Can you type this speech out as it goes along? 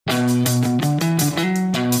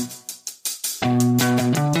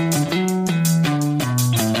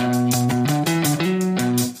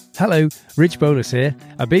Hello, Rich Bolus here.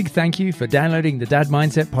 A big thank you for downloading the Dad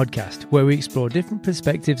Mindset podcast, where we explore different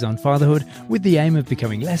perspectives on fatherhood with the aim of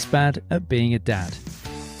becoming less bad at being a dad.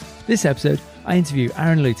 This episode, I interview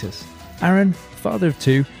Aaron Lewtas. Aaron, father of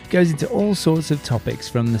two, goes into all sorts of topics,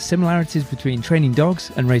 from the similarities between training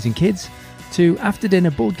dogs and raising kids, to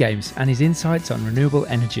after-dinner board games and his insights on renewable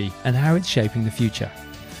energy and how it's shaping the future.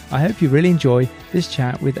 I hope you really enjoy this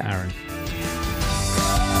chat with Aaron.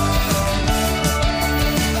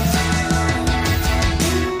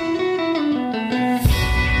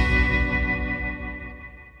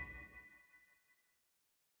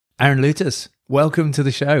 Aaron Lewtas, welcome to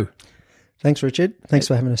the show. Thanks, Richard. Thanks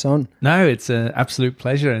for having us on. No, it's an absolute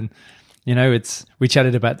pleasure. And, you know, we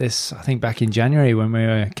chatted about this, I think, back in January when we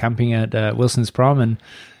were camping at Wilson's Prom,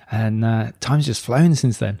 and time's just flown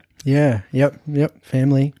since then. Yeah, yep.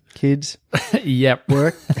 Family, kids, yep.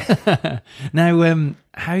 Work. Now,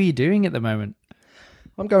 how are you doing at the moment?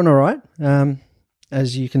 I'm going all right.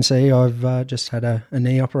 As you can see, I've just had a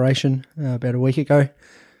knee operation about a week ago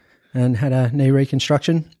and had a knee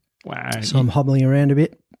reconstruction. Wow. So I'm hobbling around a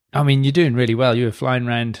bit. I mean, you're doing really well. You were flying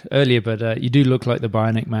around earlier, but you do look like the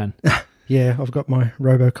Bionic Man. Yeah, I've got my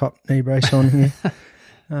RoboCop knee brace on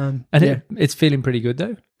here. It's feeling pretty good,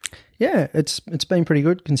 though? Yeah, it's been pretty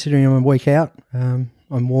good considering I'm a week out. I'm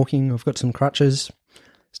walking. I've got some crutches.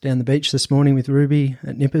 It's down the beach this morning with Ruby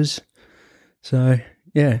at Nippers. So,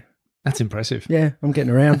 yeah. That's impressive. Yeah, I'm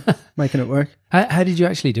getting around, making it work. How did you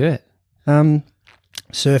actually do it?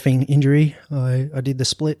 Surfing injury. I did the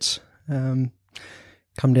splits, come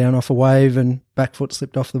down off a wave and back foot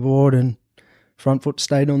slipped off the board and front foot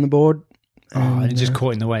stayed on the board. And just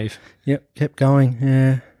caught in the wave. Yep, kept going,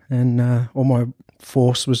 yeah. And all my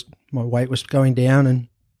weight was going down, and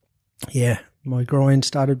yeah, my groin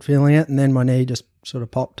started feeling it, and then my knee just sort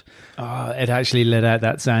of popped. Oh, it actually let out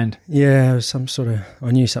that sound. Yeah, it was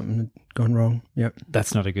I knew something had gone wrong. Yep.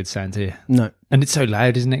 That's not a good sound to hear. No. And it's so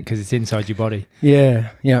loud, isn't it? Because it's inside your body.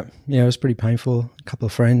 Yeah, it was pretty painful. A couple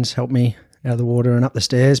of friends helped me out of the water and up the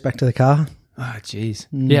stairs back to the car. Oh, jeez.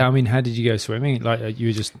 Yeah, I mean, how did you go swimming? Like, you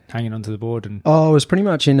were just hanging onto the board? And I was pretty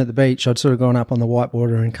much in at the beach. I'd sort of gone up on the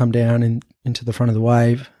whitewater and come down into the front of the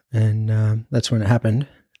wave, and that's when it happened.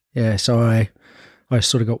 Yeah, so I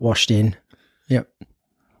sort of got washed in. Yep.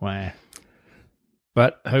 Wow.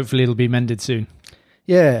 But hopefully it'll be mended soon.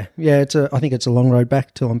 Yeah. I think it's a long road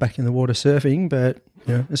back till I'm back in the water surfing. But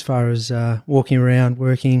as far as walking around,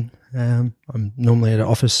 working, I'm normally at an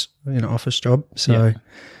office job. So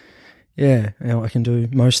I can do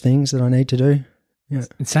most things that I need to do. Yeah.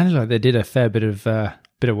 It sounded like they did a fair bit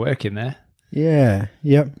of work in there. Yeah.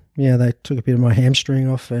 Yep. Yeah. They took a bit of my hamstring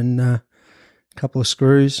off and a couple of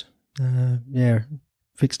screws.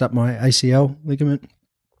 Fixed up my ACL ligament.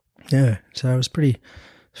 Yeah. So it was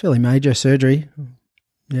fairly major surgery.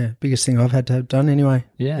 Yeah, biggest thing I've had to have done anyway.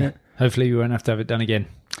 Yeah. Hopefully you won't have to have it done again.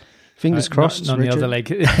 Fingers crossed. Not on the other leg.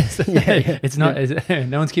 It's not. Yeah.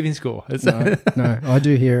 No one's keeping score. No. I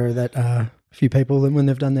do hear that a few people, when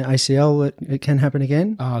they've done their ACL, it can happen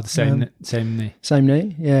again. Oh, the same knee. Same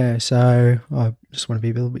knee. Yeah. So I just want to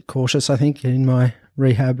be a little bit cautious, I think, in my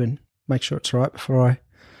rehab and make sure it's right before I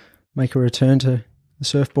make a return to the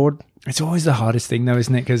surfboard. It's always the hardest thing, though,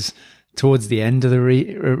 isn't it? Because towards the end of the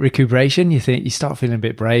recuperation, you start feeling a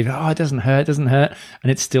bit brave. Oh, it doesn't hurt,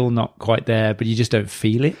 and it's still not quite there, but you just don't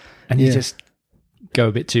feel it, and you just go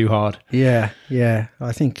a bit too hard. Yeah.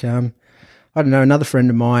 I think I don't know. Another friend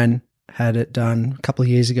of mine had it done a couple of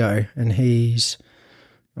years ago, and he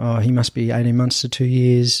must be 18 months to 2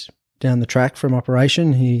 years down the track from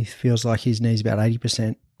operation. He feels like his knee's about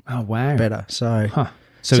 80%. Oh wow, better. So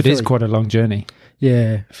it is quite a long journey.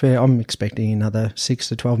 Yeah, fair. I'm expecting another 6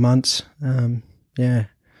 to 12 months.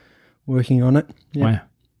 Working on it. Yeah. Wow.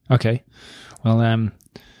 Okay. Well,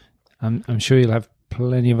 I'm sure you'll have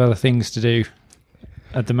plenty of other things to do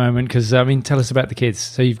at the moment. Because tell us about the kids.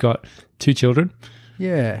 So you've got 2 children.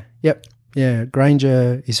 Yeah. Yep. Yeah.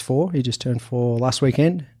 Granger is 4. He just turned 4 last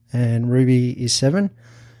weekend, and Ruby is 7.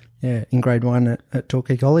 Yeah, in grade 1 at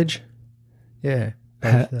Torquay College. Yeah.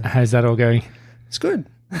 How's that all going? It's good.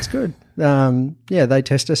 They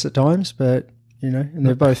test us at times, but and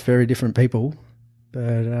they're both very different people.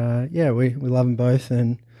 But we love them both,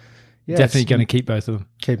 and definitely going to keep both of them.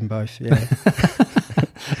 Keep them both, yeah.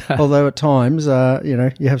 Although at times,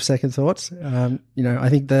 you have second thoughts. I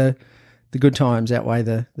think the good times outweigh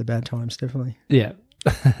the bad times, definitely. Yeah.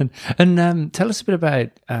 And tell us a bit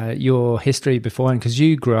about your history beforehand, because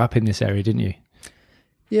you grew up in this area, didn't you?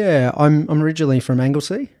 Yeah, I'm originally from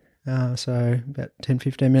Anglesea. So about 10,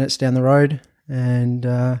 15 minutes down the road. And,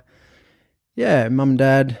 mum and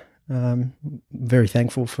dad Very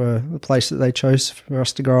thankful for the place that they chose for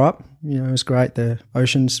us to grow up. You know, it was great. The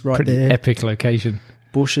ocean's right Pretty there. epic location.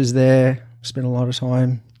 Bush is there. Spent a lot of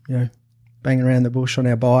time, you know, banging around the bush on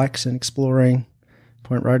our bikes and exploring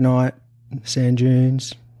Point Road Night, sand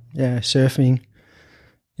dunes, surfing.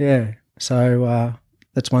 Yeah, so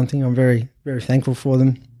that's one thing. I'm very, very thankful for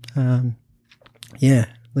them.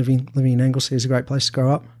 Living in Anglesea is a great place to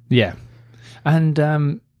grow up. Yeah.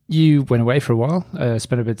 And you went away for a while,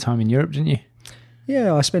 spent a bit of time in Europe, didn't you?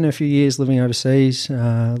 Yeah, I spent a few years living overseas,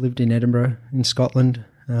 lived in Edinburgh, in Scotland,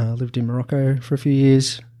 lived in Morocco for a few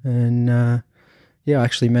years, and I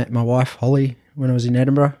actually met my wife, Holly, when I was in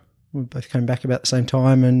Edinburgh. We both came back about the same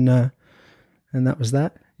time, and that was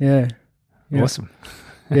that. Yeah. Awesome.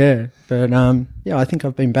 Yeah, but I think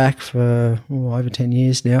I've been back for over 10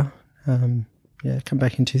 years now. Come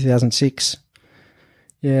back in 2006.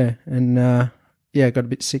 Yeah, and got a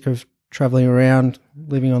bit sick of travelling around,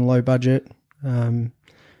 living on low budget, and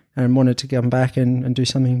wanted to come back and do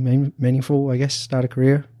something meaningful, I guess, start a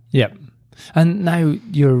career. Yeah. And now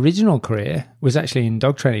your original career was actually in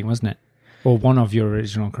dog training, wasn't it? Or one of your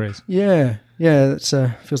original careers? Yeah, that's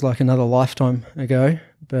feels like another lifetime ago.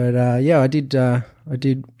 But I did do a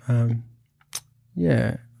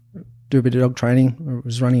bit of dog training. I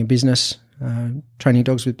was running a business, training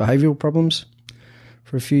dogs with behavioural problems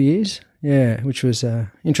for a few years. Yeah, which was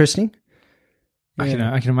interesting.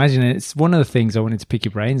 Yeah. I can imagine it. It's one of the things I wanted to pick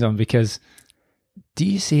your brains on, because do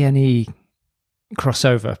you see any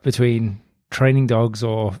crossover between training dogs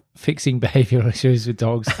or fixing behavioural issues with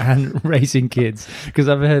dogs and raising kids? Because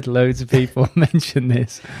I've heard loads of people mention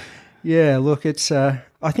this. Yeah, look, it's.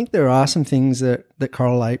 I think there are some things that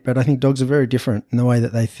correlate, but I think dogs are very different in the way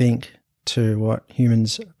that they think to what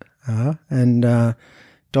humans are, and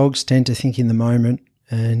dogs tend to think in the moment.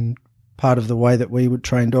 And part of the way that we would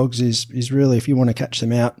train dogs is really, if you want to catch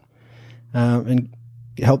them out and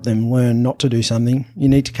help them learn not to do something, you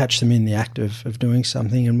need to catch them in the act of doing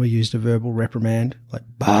something. And we used a verbal reprimand, like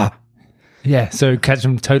bah. Yeah, so catch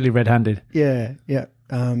them totally red-handed. Yeah.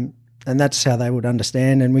 And that's how they would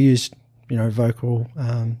understand. And we used, vocal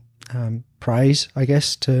praise, I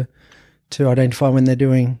guess, to identify when they're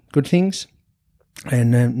doing good things,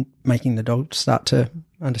 and making the dog start to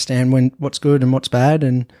understand what's good and what's bad.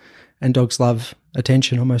 And dogs love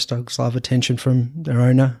attention. Almost dogs love attention from their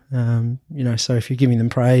owner. So if you're giving them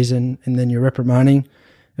praise and then you're reprimanding,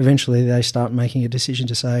 eventually they start making a decision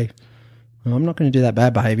to say, well, I'm not going to do that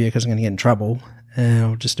bad behaviour because I'm going to get in trouble, and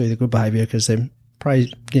I'll just do the good behaviour because they're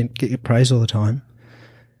get praise all the time.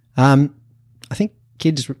 I think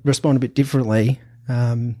kids respond a bit differently.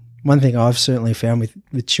 One thing I've certainly found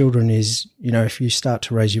with children is, if you start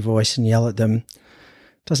to raise your voice and yell at them,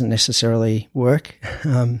 it doesn't necessarily work.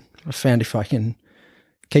 I've found if I can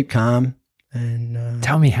keep calm and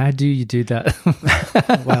tell me, how do you do that?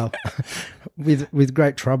 Well, with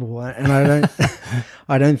great trouble, and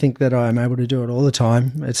I don't think that I'm able to do it all the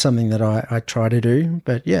time. It's something that I try to do,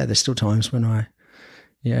 but there's still times when I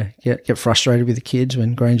get frustrated with the kids,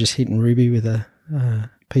 when Granger's hitting Ruby with a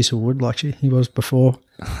piece of wood like he was before.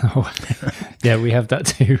 Oh, yeah, we have that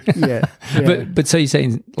too. Yeah. But so you're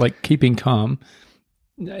saying, like, keeping calm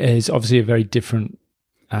is obviously a very different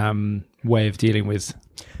way of dealing with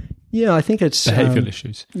I think it's behavioural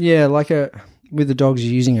issues. Yeah, with the dogs,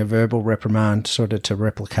 you're using a verbal reprimand sort of to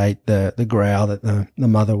replicate the growl that the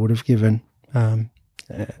mother would have given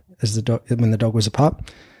as the dog when the dog was a pup.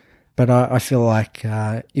 But I feel like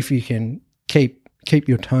if you can keep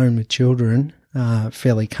your tone with children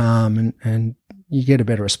fairly calm, and you get a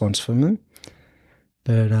better response from them.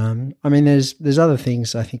 But there's other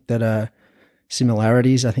things I think that are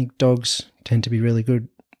similarities. I think dogs tend to be really good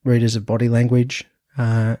readers of body language,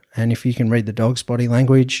 and if you can read the dog's body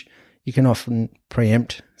language, you can often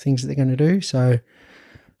preempt things that they're going to do. So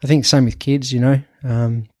I think same with kids.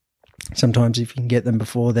 Sometimes if you can get them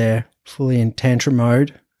before they're fully in tantrum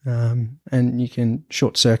mode, and you can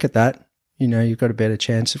short circuit that, you've got a better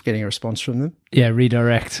chance of getting a response from them. Yeah,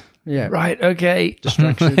 redirect. Yeah. Right, okay.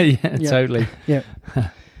 Distraction. Yeah, totally. Yeah.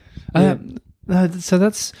 So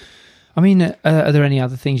that's, are there any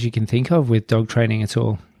other things you can think of with dog training at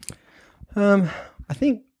all? I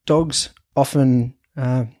think dogs often,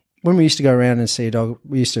 when we used to go around and see a dog,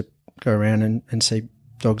 we used to go around and see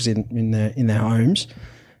dogs in their homes,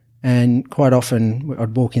 and quite often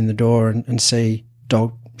I'd walk in the door and see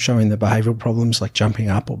dog showing the behavioural problems, like jumping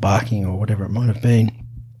up or barking or whatever it might have been.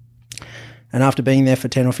 And after being there for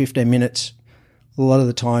 10 or 15 minutes, a lot of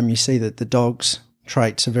the time you see that the dog's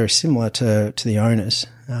traits are very similar to the owner's.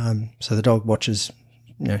 So the dog watches,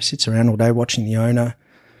 sits around all day watching the owner.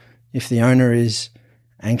 If the owner is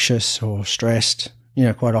anxious or stressed,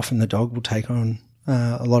 quite often the dog will take on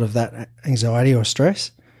a lot of that anxiety or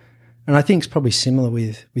stress. And I think it's probably similar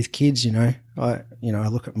with kids. I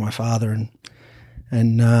look at my father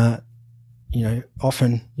and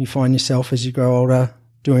often you find yourself as you grow older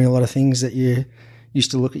doing a lot of things that you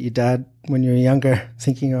used to look at your dad when you were younger,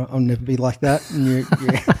 thinking, "I'll never be like that," and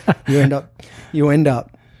you end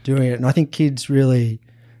up doing it. And I think kids really,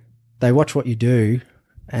 they watch what you do,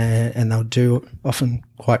 and they'll do often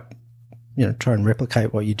quite, try and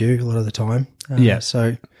replicate what you do a lot of the time.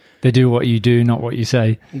 So they do what you do, not what you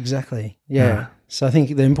say. Exactly. Yeah. So I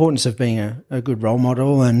think the importance of being a good role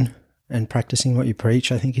model and practicing what you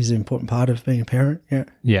preach, I think, is an important part of being a parent. Yeah.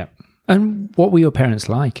 Yeah. And what were your parents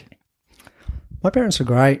like? My parents are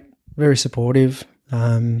great, very supportive.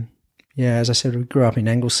 As I said, we grew up in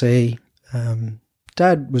Anglesea.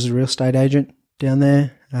 Dad was a real estate agent down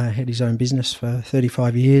there, had his own business for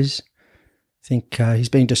 35 years. I think he's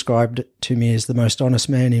been described to me as the most honest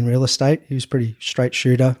man in real estate. He was a pretty straight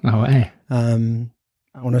shooter. Oh, hey.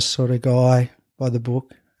 Honest sort of guy by the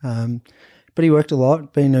book. But he worked a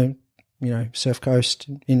lot, been Surf Coast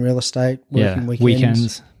in real estate, working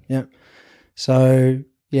weekends. Yeah. So,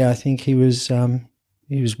 I think he was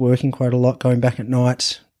working quite a lot, going back at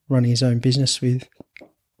nights, running his own business with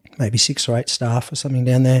maybe 6 or 8 staff or something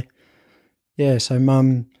down there. Yeah, so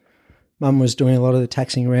Mum was doing a lot of the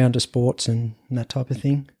taxing around to sports and that type of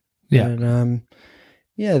thing. Yeah. And,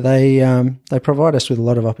 they provide us with a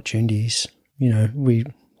lot of opportunities. We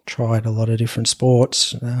tried a lot of different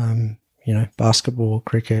sports, basketball,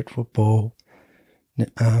 cricket, football.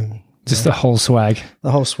 Just the whole swag. The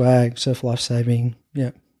whole swag, surf lifesaving,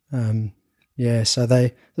 yeah. So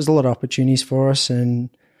there's a lot of opportunities for us, and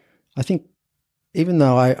I think even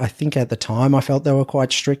though I think at the time I felt they were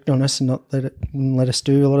quite strict on us and not let us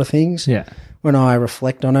do a lot of things. Yeah. When I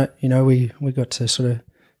reflect on it, we got to sort of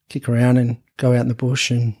kick around and go out in the bush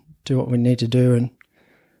and do what we need to do. And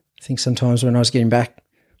I think sometimes when I was getting back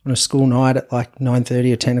on a school night at like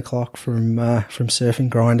 9:30 or 10 o'clock from surfing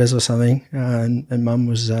grinders or something, and Mum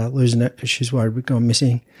was losing it because she's worried we'd gone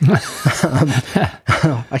missing.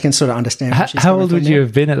 I can sort of understand. How old would you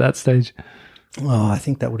have been at that stage? Oh, I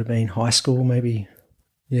think that would have been high school, maybe.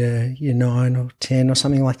 Yeah, year 9 or 10 or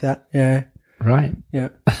something like that. Yeah. Right. Yeah.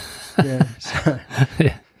 Yeah. So,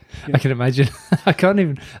 yeah. I can imagine. I can't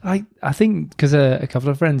even. I think because a couple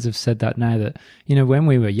of friends have said that now that when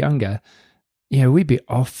we were younger, we'd be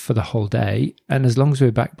off for the whole day, and as long as we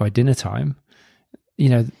were back by dinner time,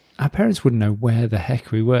 our parents wouldn't know where the heck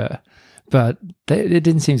we were, but it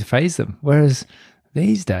didn't seem to faze them. Whereas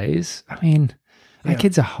these days, our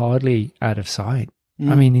kids are hardly out of sight.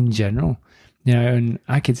 In general, and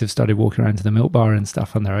our kids have started walking around to the milk bar and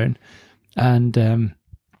stuff on their own, and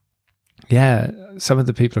some of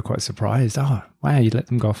the people are quite surprised. Oh, wow, you let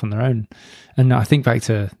them go off on their own. And I think back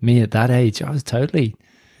to me at that age, I was totally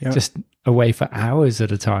just away for hours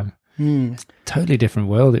at a time. Totally different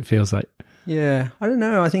world, it feels like. Yeah, I don't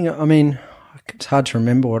know. I think, it's hard to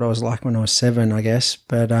remember what I was like when I was 7, I guess.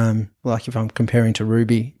 But like if I'm comparing to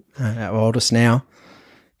Ruby, our oldest now.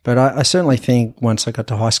 But I certainly think once I got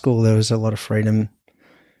to high school, there was a lot of freedom,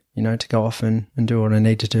 to go off and do what I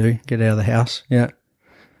need to do, get out of the house. Yeah.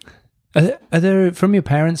 Are there, from your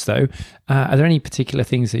parents though, are there any particular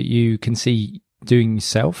things that you can see doing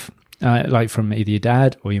yourself, like from either your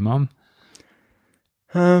dad or your mum?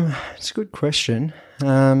 It's a good question.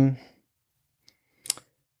 Good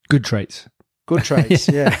traits. Good traits,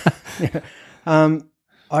 yeah. I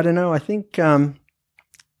don't know. I think,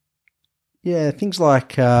 things like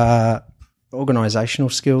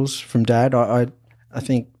organisational skills from Dad. I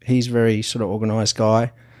think he's a very sort of organised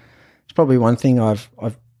guy. It's probably one thing I've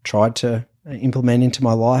tried to implement into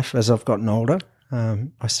my life as I've gotten older.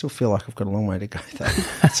 I still feel like I've got a long way to go, though.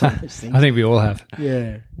 I think we all have.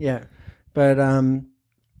 Yeah. But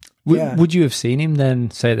would you have seen him then,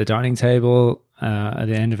 say, at the dining table at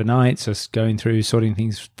the end of a night, so going through sorting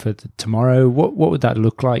things for tomorrow? What would that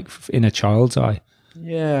look like in a child's eye?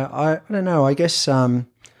 Yeah, I don't know. I guess,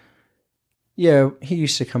 he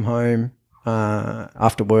used to come home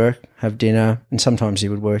after work, have dinner, and sometimes he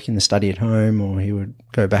would work in the study at home or he would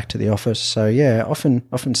go back to the office. So,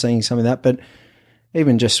 often seeing some of that. But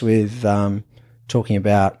even just with talking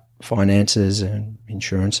about finances and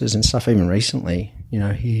insurances and stuff, even recently,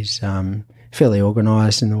 he's fairly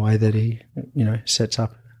organised in the way that he, sets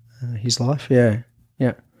up his life. Yeah.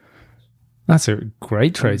 That's a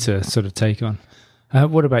great trait to sort of take on.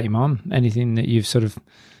 What about your mum? Anything that you've sort of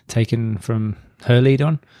taken from her lead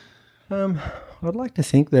on? I'd like to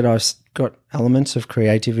think that I've got elements of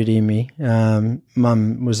creativity in me.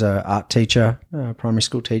 Mum was an art teacher, a primary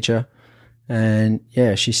school teacher, And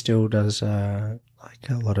yeah, she still does like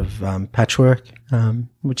a lot of patchwork,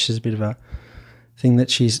 which is a bit of a thing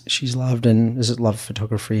that she's loved, and has loved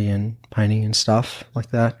photography and painting and stuff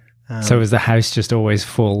like that. So was the house just always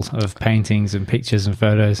full of paintings and pictures and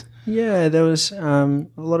photos? Yeah, there was a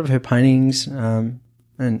lot of her paintings and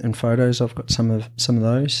photos. I've got some of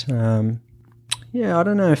those. Yeah, I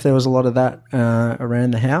don't know if there was a lot of that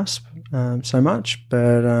around the house so much,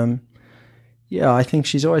 but yeah, I think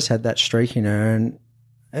she's always had that streak in her, and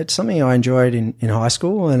it's something I enjoyed in high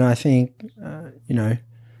school, and I think, you know,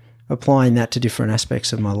 applying that to different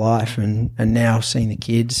aspects of my life, and now seeing the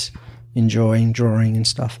kids enjoying drawing and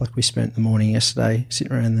stuff. Like we spent the morning yesterday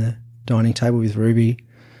sitting around the dining table with Ruby,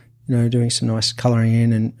 you know, doing some nice colouring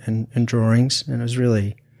in and drawings, and it's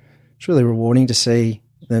really rewarding to see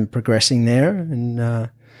them progressing there, and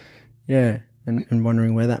and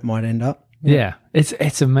wondering where that might end up. Yeah,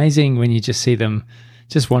 it's amazing when you just see them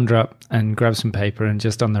just wander up and grab some paper and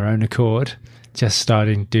just on their own accord just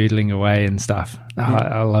starting doodling away and stuff.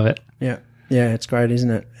 I love it. Yeah, it's great, isn't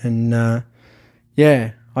it? And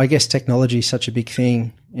yeah, I guess technology is such a big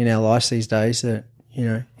thing in our lives these days that, you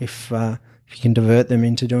know, if you can divert them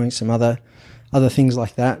into doing some other things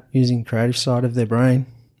like that, using the creative side of their brain,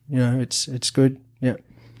 you know, it's good. Yeah.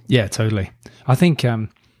 Yeah, totally. I think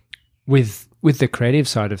with the creative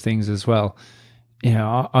side of things as well, you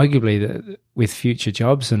know, arguably with future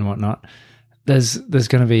jobs and whatnot, there's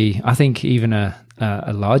going to be, I think, even a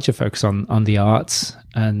larger focus on the arts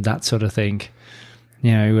and that sort of thing.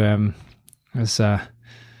 You know, as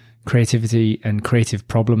creativity and creative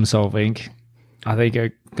problem solving, I think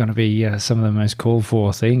are going to be some of the most called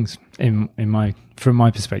for things from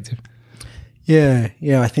my perspective. Yeah.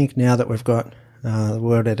 I think now that we've got the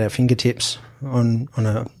world at our fingertips on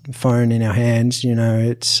a phone in our hands, you know,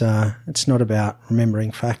 it's not about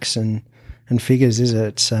remembering facts and figures, is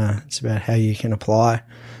it? It's about how you can apply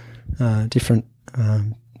different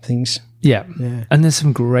things. Yeah. And there's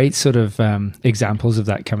some great sort of examples of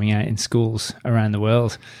that coming out in schools around the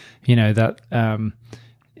world. You know, that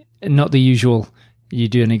not the usual, you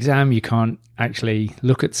do an exam, you can't actually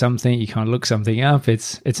look at something, you can't look something up.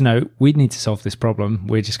 It's no, we need to solve this problem.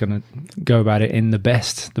 We're just going to go about it in the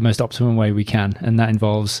most optimum way we can. And that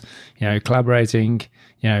involves, you know, collaborating,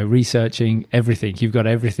 you know, researching, everything. You've got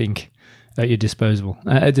everything at your disposal,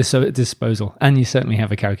 and you certainly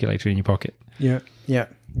have a calculator in your pocket. Yeah.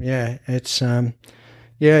 It's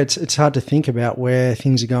hard to think about where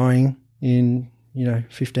things are going in, you know,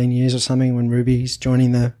 15 years or something when Ruby's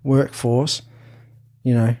joining the workforce.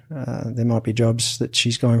 You know, there might be jobs that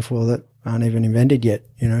she's going for that aren't even invented yet,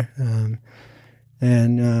 you know.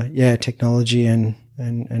 Technology and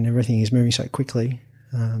everything is moving so quickly.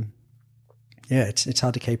 It's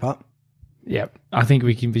hard to keep up. Yeah, I think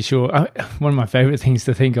we can be sure. One of my favourite things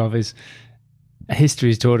to think of is history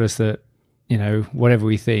has taught us that, you know, whatever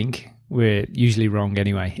we think, we're usually wrong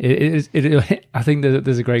anyway. I think that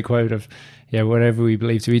there's a great quote of, whatever we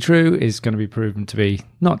believe to be true is going to be proven to be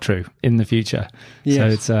not true in the future.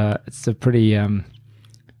 Yes. So it's a pretty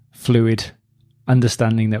fluid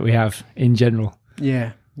understanding that we have in general.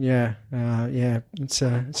 Yeah. It's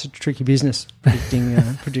a tricky business predicting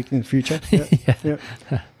the future. Yeah.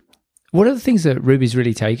 What are the things that Ruby's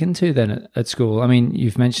really taken to then at school? I mean,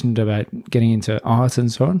 you've mentioned about getting into art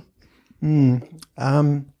and so on.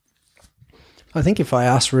 I think if I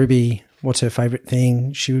asked Ruby what's her favourite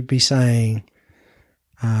thing, she would be saying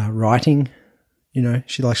writing. You know,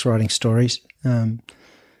 she likes writing stories. And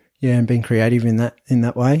being creative in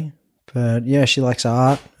that way. But yeah, she likes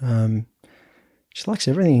art. She likes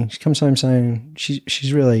everything. She comes home saying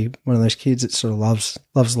she's really one of those kids that sort of loves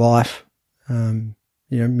life.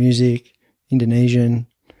 You know, music, Indonesian,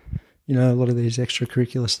 you know, a lot of these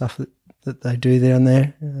extracurricular stuff that they do down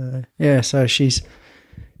there. So she's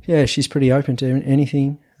pretty open to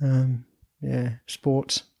anything.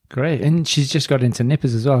 Sports. Great. And she's just got into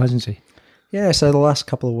nippers as well, hasn't she? Yeah, so the last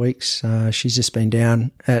couple of weeks she's just been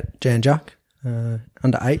down at Jan Juk,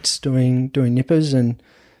 under 8s, doing nippers and,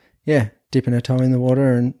 dipping her toe in the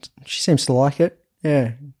water, and she seems to like it.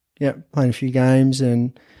 Yeah, playing a few games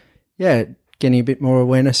and, getting a bit more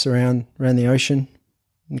awareness around the ocean,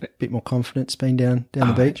 a bit more confidence being down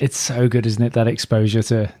the beach. It's so good, isn't it, that exposure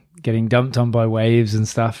to getting dumped on by waves and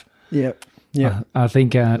stuff. Yeah. I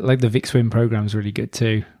think like the Vic Swim program's really good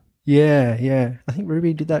too. Yeah. I think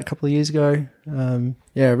Ruby did that a couple of years ago.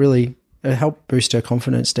 Really it helped boost her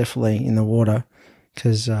confidence definitely in the water,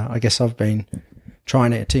 because I guess I've been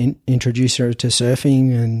trying to introduce her to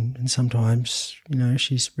surfing, and sometimes, you know,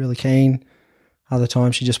 she's really keen. Other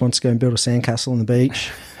times she just wants to go and build a sandcastle on the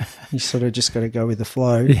beach. You sort of just got to go with the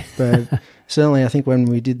flow. But certainly I think when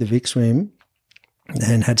we did the Vic Swim,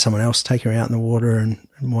 and had someone else take her out in the water and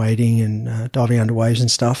wading and diving under waves and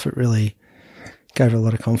stuff, it really gave her a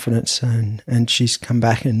lot of confidence, and she's come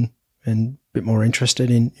back and a bit more interested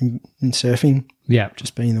in surfing. Yeah.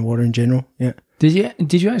 Just being in the water in general. Yeah. Did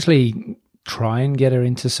you actually try and get her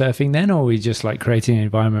into surfing then, or were you just like creating an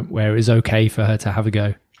environment where it was okay for her to have a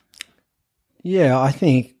go? Yeah, I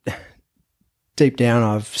think deep down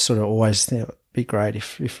I've sort of always thought it'd be great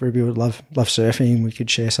if Ruby would love surfing, we could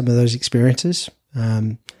share some of those experiences.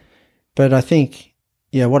 But I think,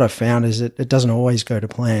 yeah, what I've found is it doesn't always go to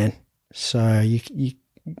plan. So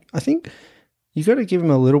I think you got to give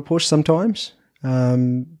them a little push sometimes.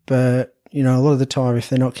 But, you know, a lot of the time if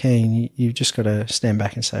they're not keen, you've just got to stand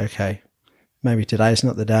back and say, okay, maybe today's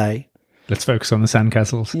not the day. Let's focus on the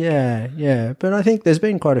sandcastles. Yeah. But I think there's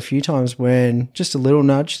been quite a few times when just a little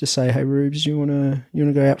nudge to say, hey, Rubes, you wanna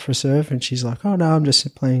go out for a surf? And she's like, oh, no, I'm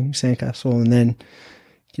just playing sandcastle. And then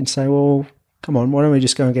you can say, well, come on, why don't we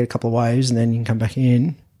just go and get a couple of waves, and then you can come back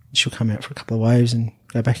in. She'll come out for a couple of waves and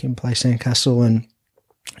go back in and play sandcastle. And,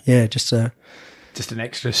 yeah, just an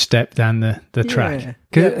extra step down the track.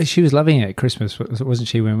 Because she was loving it at Christmas, wasn't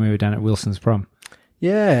she, when we were down at Wilson's prom?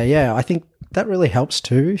 Yeah. I think that really helps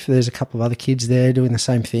too. If there's a couple of other kids there doing the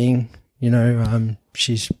same thing,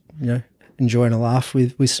 she's, enjoying a laugh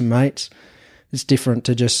with some mates. It's different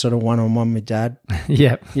to just sort of one-on-one with Dad.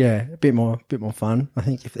 Yeah. Yeah, a bit more fun, I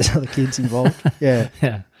think, if there's other kids involved. Yeah.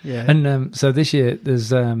 Yeah. And so this year there's,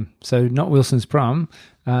 so not Wilson's prom,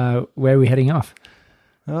 where are we heading off?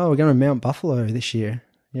 Oh, we're going to Mount Buffalo this year.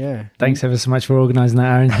 Yeah. Thanks ever so much for organising that,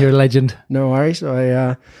 Aaron. You're a legend. No worries. It was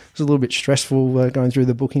a little bit stressful going through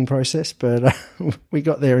the booking process, but we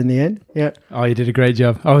got there in the end. Yeah. Oh, you did a great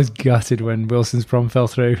job. I was gutted when Wilson's prom fell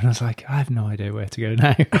through, and I was like, I have no idea where to go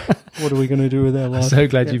now. What are we going to do with our life? I'm so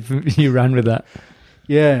glad you ran with that.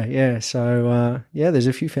 Yeah. So, there's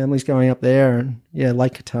a few families going up there, and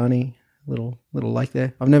Lake Katani, little lake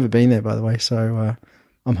there. I've never been there, by the way, so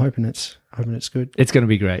I'm hoping it's good. It's going to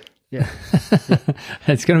be great. Yeah.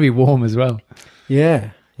 It's going to be warm as well.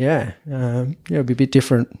 Yeah. It'll be a bit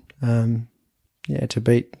different. To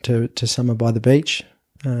summer by the beach,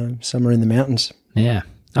 summer in the mountains. Yeah.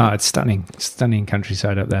 Oh, it's stunning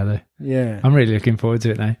countryside up there, though. Yeah. I'm really looking forward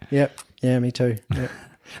to it now. Yep. Yeah, me too. Yep.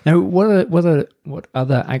 Now, what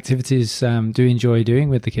other activities do you enjoy doing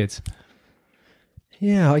with the kids?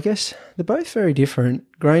 Yeah, I guess they're both very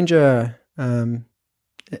different. Granger,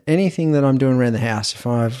 anything that I'm doing around the house, if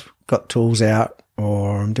I've got tools out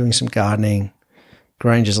or I'm doing some gardening,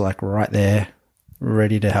 Granger's like right there,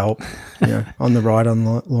 ready to help, on the ride on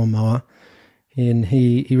the lawnmower. And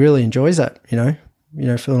he really enjoys that,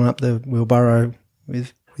 filling up the wheelbarrow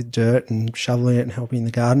with dirt and shoveling it and helping in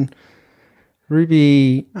the garden.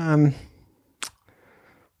 Ruby,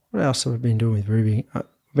 what else have I been doing with Ruby? I've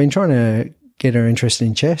been trying to get her interested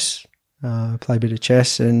in chess, play a bit of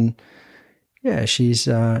chess, and she's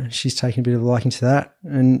taken a bit of a liking to that,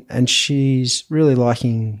 and she's really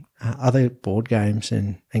liking other board games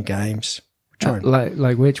and games.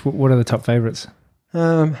 Like which? What are the top favourites?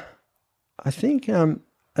 I think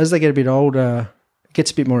as they get a bit older, it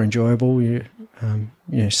gets a bit more enjoyable. You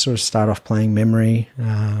sort of start off playing memory,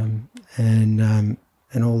 and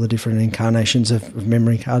all the different incarnations of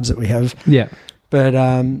memory cards that we have. Yeah, but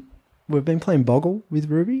we've been playing Boggle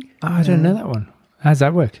with Ruby. Oh, I don't know that one. How's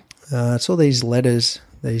that work? It's all these letters,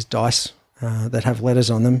 these dice that have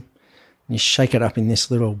letters on them. You shake it up in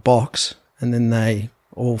this little box, and then they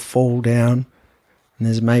all fall down. And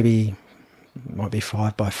there's might be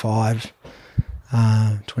 5 by 5,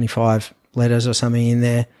 25 letters or something in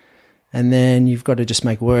there. And then you've got to just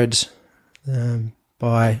make words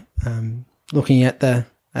by looking at the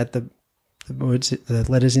words, the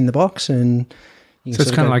letters in the box, and so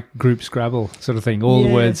it's kind of like group Scrabble sort of thing. All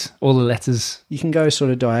the words, all the letters. You can go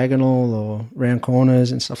sort of diagonal or round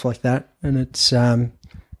corners and stuff like that. And it's,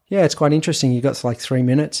 it's quite interesting. You've got like 3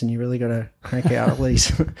 minutes and you really got to crank out at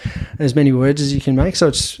least as many words as you can make. So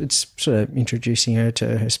it's sort of introducing her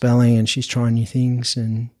to her spelling, and she's trying new things.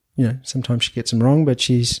 And, sometimes she gets them wrong, but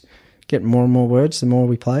she's getting more and more words the more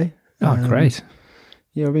we play. Oh, great.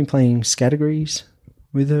 Yeah, I've been playing Categories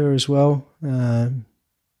with her as well.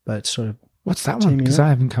 But sort of, what's that one? Because I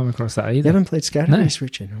haven't come across that either. You haven't played Categories, no.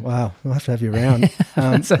 Richard? Wow, we'll have to have you around.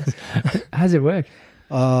 How's it work?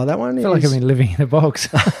 That one I feel like I've been living in a box.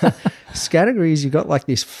 Categories, you got like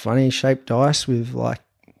this funny shaped dice with like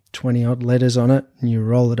 20 odd letters on it, and you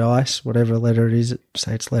roll the dice, whatever letter it is,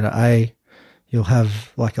 say it's letter A, you'll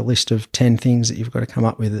have like a list of 10 things that you've got to come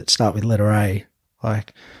up with that start with letter A,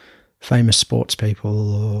 like famous sports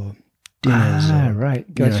people or dinners.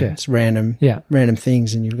 Right. Gotcha. It's random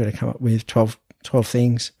things, and you've got to come up with 12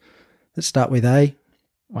 things that start with A.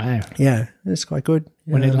 Wow. Yeah, it's quite good.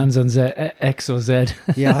 When it lands on X or Z.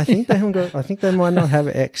 Yeah, I think they haven't got. I think they might not have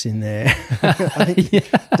X in there. I think it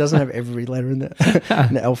doesn't have every letter in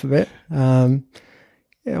the alphabet.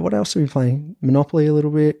 Yeah, what else are we playing? Monopoly a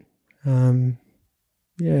little bit.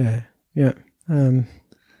 Yeah. There's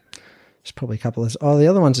probably a couple of. The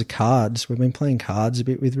other ones are cards. We've been playing cards a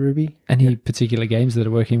bit with Ruby. Any particular games that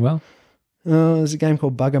are working well? There's a game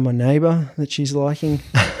called Bugger My Neighbour that she's liking.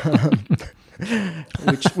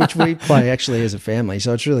 which we play actually as a family,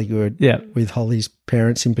 so it's really good. Yeah, with Holly's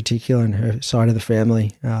parents in particular and her side of the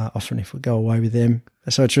family. Often, if we go away with them,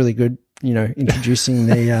 so it's really good. Introducing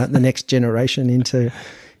the next generation into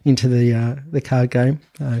the card game,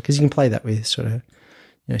 because you can play that with sort of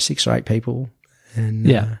 6 or 8 people,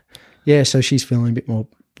 and so she's feeling a bit more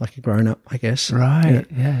like a grown up, I guess. Right.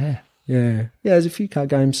 Yeah. There's a few card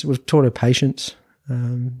games. We've taught her patience.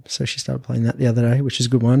 So she started playing that the other day, which is a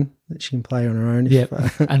good one that she can play on her own.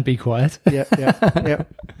 And be quiet. Yeah.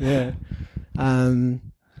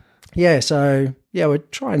 So we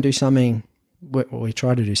try and do something. We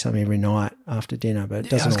try to do something every night after dinner, but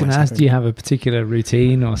it doesn't. I was going to ask, do you have a particular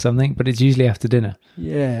routine or something? But it's usually after dinner.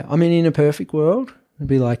 Yeah, I mean, in a perfect world, it'd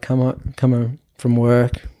be like come from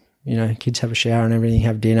work. Kids have a shower and everything,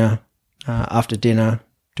 have dinner. After dinner,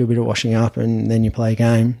 do a bit of washing up, and then you play a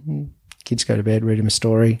game. Kids go to bed, read them a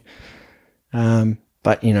story.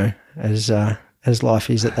 But, as life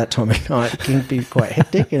is at that time of night, it can be quite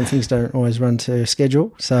hectic and things don't always run to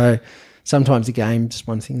schedule. So sometimes the game's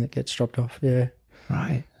one thing that gets dropped off, yeah.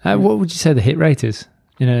 Right. What would you say the hit rate is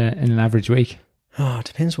in an average week? Oh, it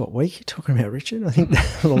depends what week you're talking about, Richard. I think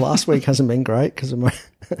the last week hasn't been great because of my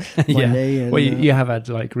knee. And, well, you have had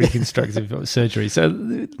reconstructive surgery, so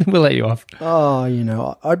we'll let you off.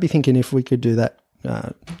 Oh, I'd be thinking if we could do that,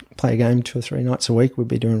 play a game 2 or 3 nights a week, we'd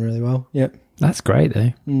be doing really well. Yep. That's great,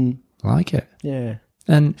 though. I like it. Yeah.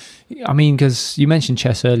 And, I mean, because you mentioned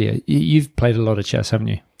chess earlier. You've played a lot of chess, haven't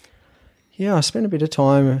you? Yeah, I spent a bit of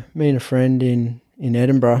time, me and a friend in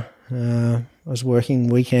Edinburgh. I was working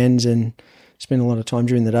weekends and spent a lot of time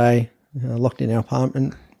during the day, locked in our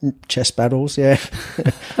apartment, chess battles, yeah.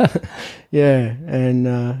 Yeah, and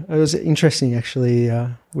it was interesting, actually.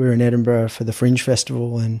 We were in Edinburgh for the Fringe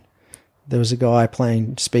Festival, and there was a guy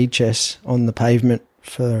playing speed chess on the pavement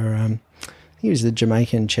for, he was the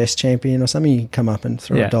Jamaican chess champion or something. You come up and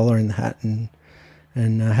throw $1 in the hat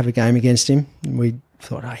and have a game against him. And we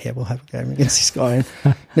thought, we'll have a game against this guy.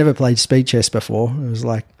 And never played speed chess before. It was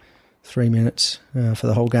like 3 minutes for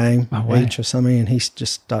the whole game each or something, and he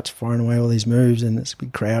just starts firing away all these moves, and there's a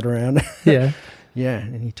big crowd around. Yeah. Yeah,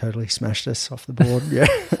 and he totally smashed us off the board. Yeah.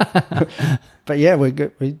 But yeah,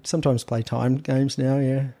 we sometimes play timed games now,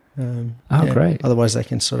 yeah. Great. Otherwise they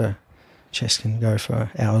can chess can go for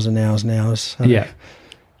hours and hours and hours. So, yeah,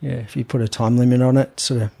 if you put a time limit on it,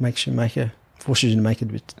 sort of forces you to make a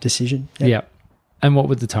decision. Yeah. And what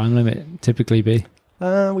would the time limit typically be?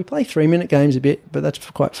 We play 3-minute games a bit, but that's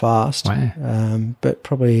quite fast. Wow. But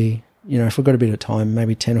probably, if we've got a bit of time,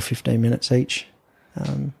 maybe 10 or 15 minutes each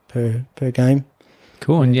per game.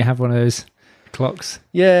 Cool. And you have one of those clocks?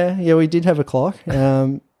 Yeah, we did have a clock.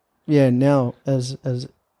 Now as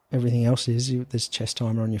everything else is, there's chess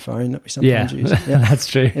timer on your phone that we sometimes use. Yeah, that's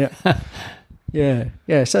true.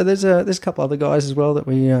 Yeah. So there's a couple other guys as well that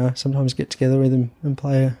we sometimes get together with and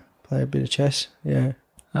play a bit of chess. Yeah,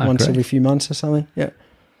 once every few months or something. Yeah,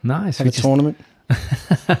 nice. Have a tournament.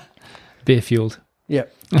 Beer fueled. Yeah.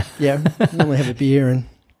 Normally have a beer, and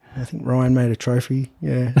I think Ryan made a trophy.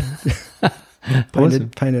 Yeah,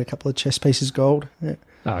 painted a couple of chess pieces gold. Yeah.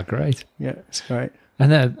 Oh, great. Yeah, it's great.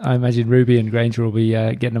 And then I imagine Ruby and Granger will be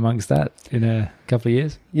getting amongst that in a couple of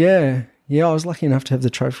years. Yeah. I was lucky enough to have the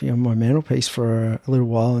trophy on my mantelpiece for a little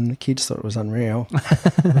while, and the kids thought it was unreal.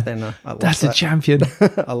 But then I lost That's a champion.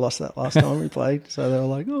 I lost that last time we played, so they were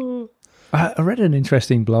like, oh. I read an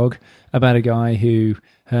interesting blog about a guy who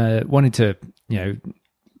wanted to,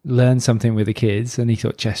 learn something with the kids, and he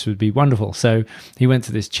thought chess would be wonderful. So he went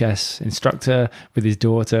to this chess instructor with his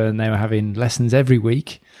daughter, and they were having lessons every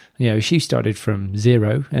week. She started from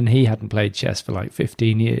 0, and he hadn't played chess for like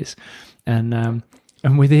 15 years. And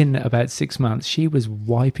within about 6 months, she was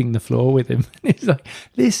wiping the floor with him. He's like,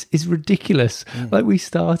 this is ridiculous. Like, we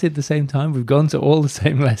started the same time. We've gone to all the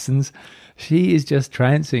same lessons. She is just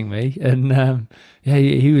trouncing me. And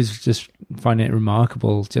he was just finding it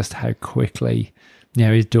remarkable just how quickly,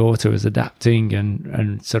 his daughter was adapting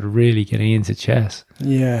and sort of really getting into chess.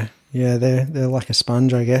 Yeah, they're like a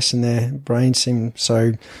sponge, I guess, and their brains seem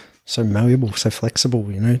so malleable, so flexible,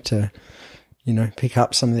 to pick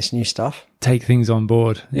up some of this new stuff. Take things on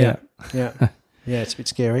board. Yeah. Yeah, it's a bit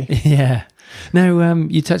scary. Yeah. Now,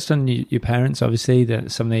 you touched on your parents, obviously,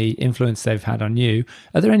 that some of the influence they've had on you.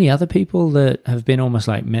 Are there any other people that have been almost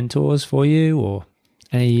like mentors for you, or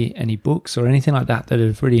any books or anything like that that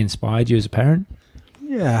have really inspired you as a parent?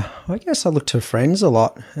 Yeah, I guess I look to friends a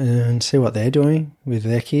lot and see what they're doing with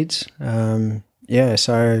their kids.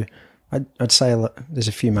 So I'd say there's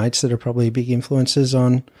a few mates that are probably big influences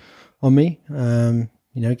on me.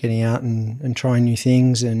 Getting out and trying new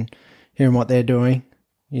things and hearing what they're doing.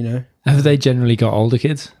 Have they generally got older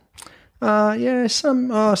kids?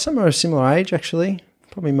 Some are a similar age actually.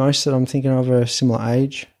 Probably most that I'm thinking of are a similar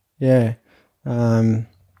age. Yeah.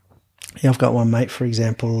 I've got one mate, for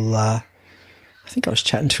example. I think I was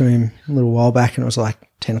chatting to him a little while back, and it was like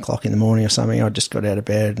 10 o'clock in the morning or something. I just got out of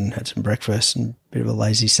bed and had some breakfast and a bit of a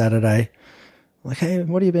lazy Saturday. I'm like, hey,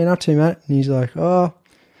 what have you been up to, mate? And he's like, got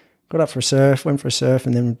up for a surf, went for a surf,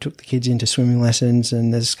 and then took the kids into swimming lessons,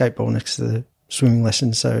 and there's a skateboard next to the swimming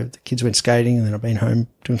lessons, so the kids went skating, and then I've been home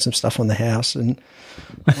doing some stuff on the house, and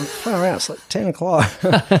I'm like, far out, it's like 10 o'clock.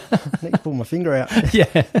 I need to pull my finger out.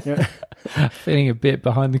 Yeah. Feeling a bit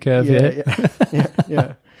behind the curve here.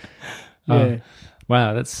 Yeah.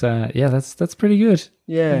 Wow, that's pretty good.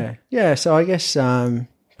 Yeah. So I guess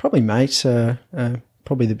probably mates are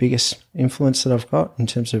probably the biggest influence that I've got in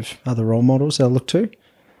terms of other role models that I look to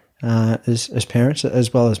as parents,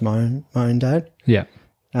 as well as my own dad. Yeah.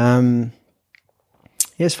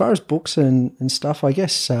 As far as books and stuff, I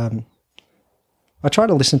guess I try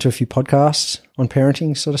to listen to a few podcasts on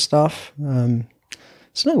parenting sort of stuff.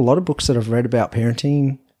 There's not a lot of books that I've read about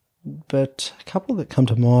parenting, but a couple that come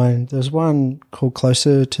to mind. There's one called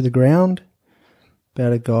Closer to the Ground,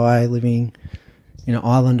 about a guy living in an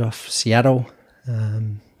island off Seattle,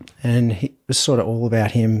 and it was sort of all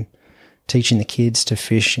about him teaching the kids to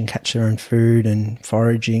fish and catch their own food and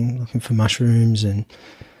foraging, looking for mushrooms and,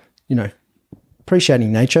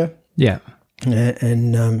 appreciating nature. Yeah.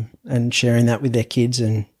 And sharing that with their kids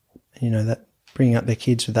and, that bringing up their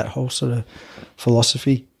kids with that whole sort of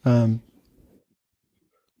philosophy. So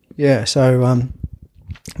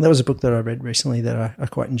that was a book that I read recently that I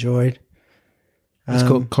quite enjoyed. It's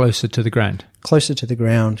called Closer to the Ground. Closer to the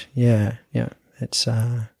Ground, yeah. It's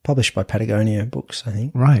published by Patagonia Books, I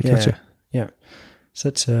think. Right, gotcha. Yeah. So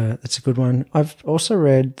that's a good one. I've also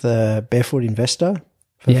read The Barefoot Investor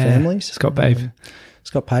for families. Scott Pape.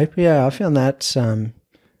 Scott Pape, yeah. I found that,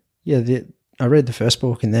 I read the first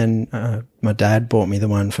book, and then my dad bought me the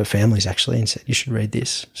one for families actually and said, you should read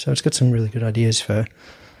this. So it's got some really good ideas for,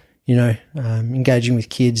 engaging with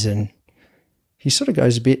kids, and he sort of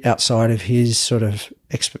goes a bit outside of his sort of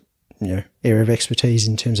area of expertise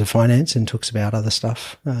in terms of finance and talks about other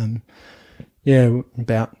stuff.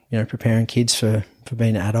 About, preparing kids for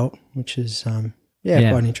being an adult, which is,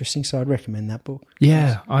 quite interesting. So I'd recommend that book.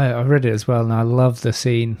 Yeah, I read it as well, and I love the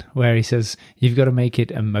scene where he says, you've got to make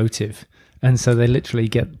it emotive. And so they literally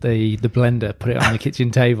get the blender, put it on the kitchen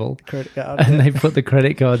table, credit card, and they put the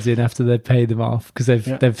credit cards in after they've paid them off, because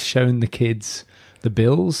they've shown the kids the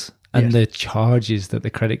bills and the charges that the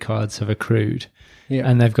credit cards have accrued. Yeah.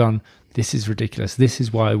 And they've gone, this is ridiculous. This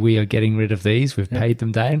is why we are getting rid of these. We've paid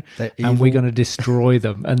them down, and we're going to destroy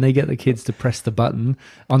them. And they get the kids to press the button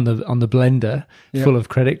on the blender full of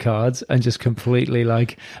credit cards and just completely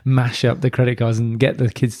like mash up the credit cards and get the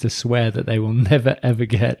kids to swear that they will never ever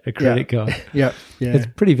get a credit card. Yeah. It's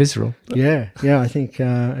pretty visceral. Yeah. I think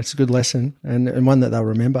it's a good lesson and one that they'll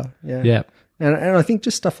remember. Yeah. And I think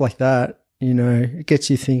just stuff like that, it gets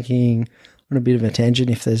you thinking on a bit of a tangent.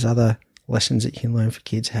 If there's other lessons that you can learn for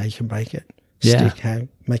kids, how you can make it stick, how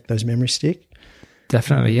make those memories stick.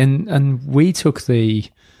 Definitely. And we took the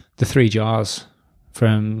 3 jars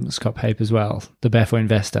from Scott Pape as well, the Barefoot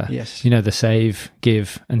Investor. Yes. The save,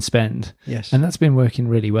 give and spend. Yes. And that's been working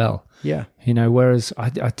really well. Yeah. Whereas I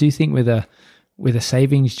do think with a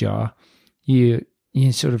savings jar, you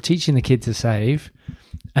sort of teaching the kid to save,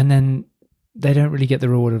 and then they don't really get the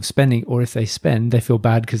reward of spending, or if they spend, they feel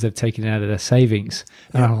bad because they've taken it out of their savings.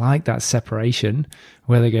 And I like that separation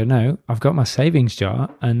where they go, no, I've got my savings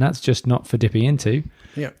jar, and that's just not for dipping into.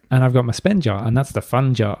 Yeah. And I've got my spend jar, and that's the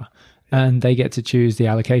fun jar. And they get to choose the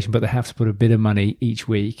allocation, but they have to put a bit of money each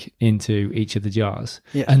week into each of the jars.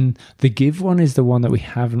 Yes. And the give one is the one that we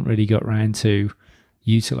haven't really got around to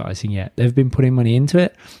utilizing yet. They've been putting money into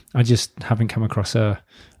it. I just haven't come across a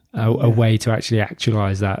way to actually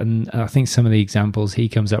actualize that. And I think some of the examples he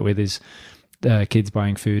comes up with is kids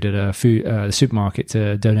buying food at a supermarket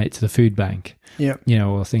to donate to the food bank,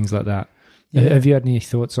 or things like that. Have you had any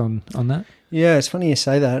thoughts on that? Yeah, it's funny you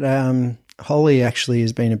say that. Holly actually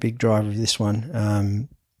has been a big driver of this one.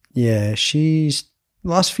 She's the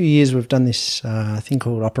last few years we've done this thing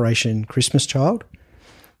called Operation Christmas Child.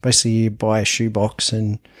 Basically, you buy a shoebox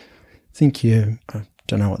and I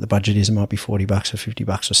don't know what the budget is. It might be $40 or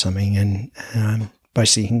 $50 or something. And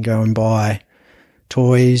basically you can go and buy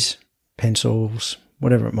toys, pencils,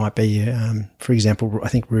 whatever it might be. For example, I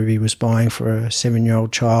think Ruby was buying for a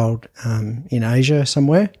 7-year-old child in Asia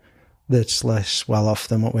somewhere that's less well off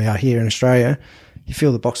than what we are here in Australia. You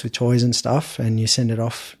fill the box with toys and stuff and you send it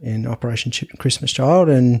off in Operation Christmas Child,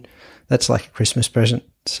 and that's like a Christmas present.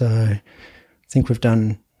 So I think we've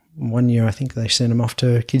done one year, I think they sent them off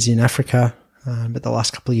to kids in Africa, but the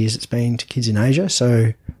last couple of years it's been to kids in Asia.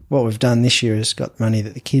 So what we've done this year is got money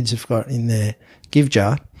that the kids have got in their give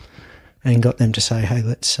jar and got them to say, hey,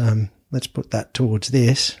 let's put that towards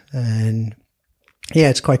this. And yeah,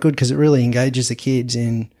 it's quite good because it really engages the kids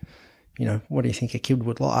in, what do you think a kid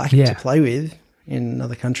would like to play with in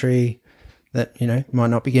another country that, might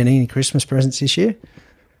not be getting any Christmas presents this year.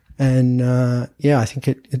 And I think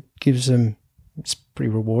it gives them, it's pretty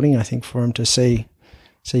rewarding, I think, for them to see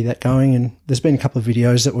that going. And there's been a couple of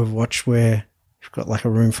videos that we've watched where you've got like a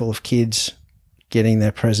room full of kids getting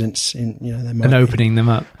their presents in, they might and opening them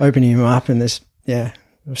up. And there's,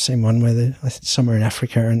 I've seen one where they're somewhere in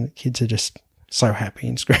Africa and the kids are just so happy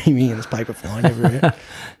and screaming and there's paper flying everywhere.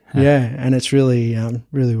 And it's really,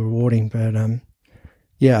 really rewarding. But,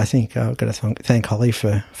 I think I've got to thank Holly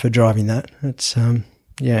for driving that. It's,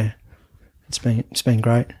 it's been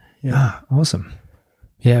great. Yeah. Awesome.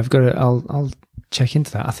 Yeah, I'll check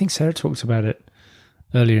into that. I think Sarah talked about it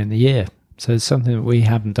earlier in the year. So it's something that we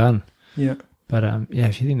haven't done. Yeah. But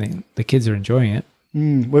if you think the kids are enjoying it.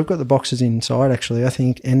 We've got the boxes inside actually. I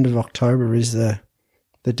think end of October is the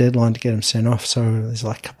deadline to get them sent off. So there's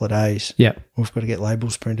like a couple of days. Yeah. We've got to get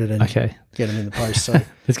labels printed and get them in the post. So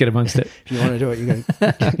let's get amongst it. If you want to do it, you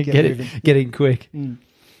got to get in quick.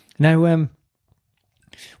 Now,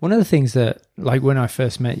 one of the things that, like when I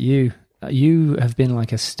first met you, you have been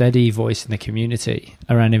like a steady voice in the community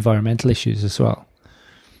around environmental issues as well.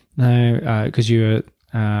 Now, because you're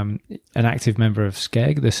an active member of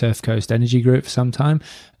SCEG, the Surf Coast Energy Group, for some time.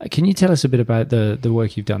 Can you tell us a bit about the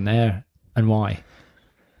work you've done there and why?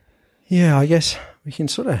 Yeah, I guess we can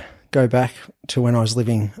sort of go back to when I was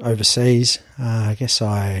living overseas. I guess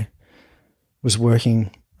I was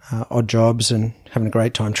working odd jobs and having a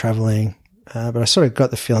great time traveling, but I sort of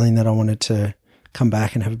got the feeling that I wanted to come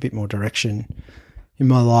back and have a bit more direction in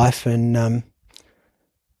my life. And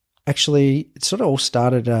actually, it sort of all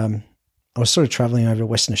started, I was sort of traveling over to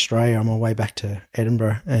Western Australia on my way back to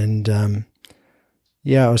Edinburgh. And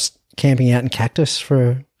I was camping out in Cactus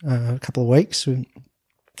for a couple of weeks.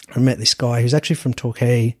 I met this guy who's actually from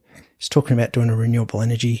Torquay. He's talking about doing a renewable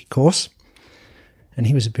energy course. And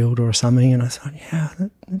he was a builder or something. And I thought,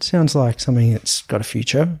 that sounds like something that's got a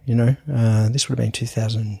future, This would have been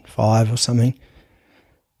 2005 or something.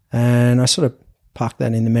 And I sort of parked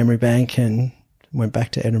that in the memory bank and went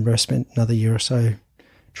back to Edinburgh, spent another year or so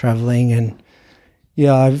traveling. And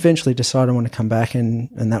I eventually decided I want to come back, and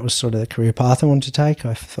that was sort of the career path I wanted to take.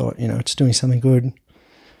 I thought, it's doing something good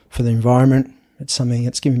for the environment. It's something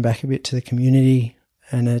that's giving back a bit to the community,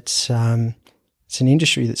 and it's an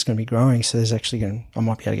industry that's going to be growing. So there's actually I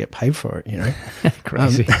might be able to get paid for it,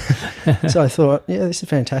 Crazy. So I thought, this is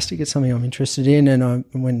fantastic. It's something I'm interested in. And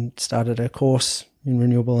I started a course in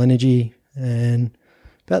renewable energy, and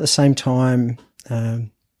about the same time,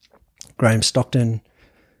 Graham Stockton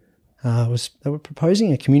they were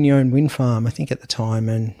proposing a community-owned wind farm, I think at the time,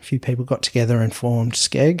 and a few people got together and formed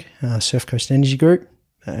SCEG, Surf Coast Energy Group,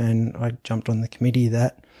 and I jumped on the committee of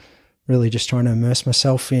that, really just trying to immerse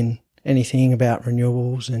myself in anything about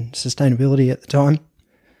renewables and sustainability at the time.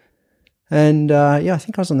 And I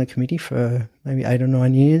think I was on the committee for maybe 8 or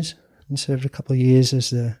 9 years and served a couple of years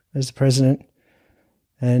as the president.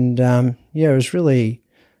 And it was really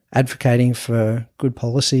advocating for good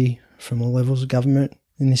policy from all levels of government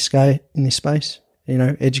in this space.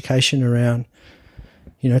 Education around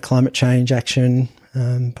climate change action,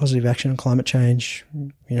 positive action on climate change,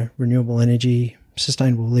 renewable energy,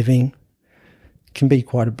 sustainable living. Can be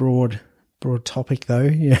quite a broad topic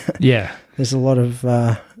though. Yeah. There's a lot of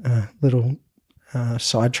little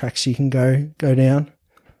side tracks you can go down.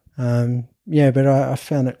 But I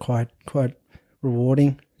found it quite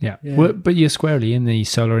rewarding. Yeah. Well, but you're squarely in the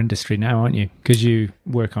solar industry now, aren't you? Because you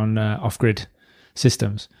work on off-grid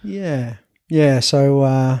systems. Yeah.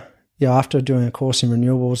 So, after doing a course in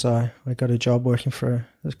renewables, I got a job working for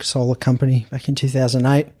a solar company back in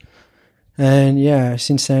 2008. And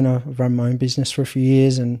since then I've run my own business for a few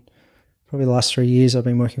years, and probably the last 3 years I've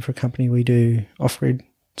been working for a company. We do off-grid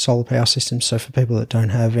solar power systems. So for people that don't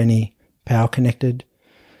have any power connected,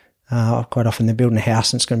 Quite often they're building a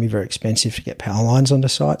house and it's going to be very expensive to get power lines onto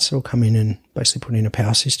site, so we'll come in and basically put in a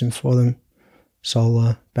power system for them,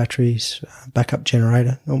 solar, batteries, backup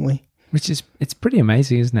generator normally. It's pretty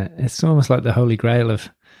amazing, isn't it? It's almost like the holy grail of,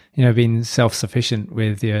 being self-sufficient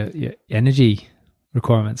with your energy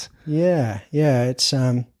requirements. Yeah. It's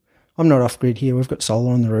I'm not off grid here. We've got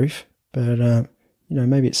solar on the roof, but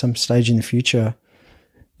maybe at some stage in the future,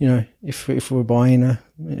 if we're buying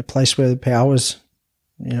a place where the power's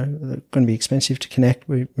going to be expensive to connect,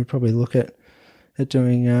 we probably look at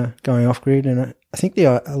doing going off grid. And I think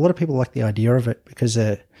a lot of people like the idea of it because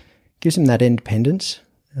it gives them that independence.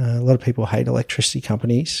 A lot of people hate electricity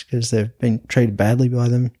companies because they've been treated badly by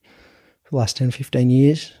them for the last 10, 15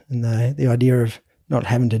 years. And the idea of not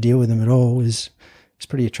having to deal with them at all is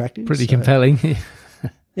pretty attractive. Pretty compelling.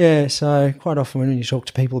 Yeah, so quite often when you talk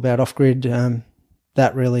to people about off-grid,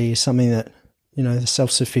 that really is something that, the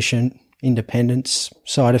self-sufficient independence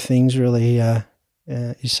side of things really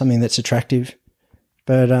is something that's attractive.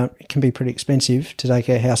 But it can be pretty expensive to take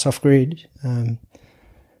a house off-grid.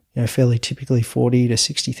 Fairly typically $40,000 to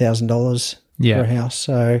 $60,000 for a house.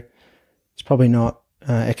 So it's probably not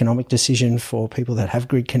an economic decision for people that have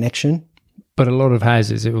grid connection. But a lot of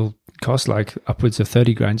houses, it will cost like upwards of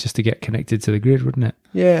 $30,000 just to get connected to the grid, wouldn't it?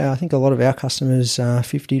 Yeah, I think a lot of our customers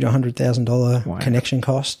 $50,000 to $100,000 connection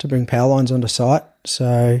cost to bring power lines onto site.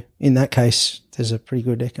 So in that case, there's a pretty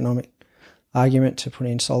good economic argument to put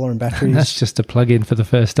in solar and batteries. That's just a plug-in for the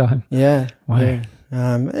first time. Yeah. Wow. Yeah.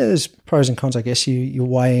 There's pros and cons, I guess. You're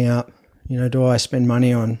weighing up, do I spend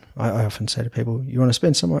money on, I often say to people, you want to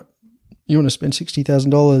spend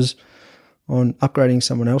 $60,000 on upgrading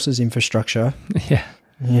someone else's infrastructure. Yeah.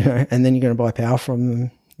 And then you're going to buy power from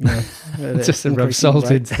them. Just to rub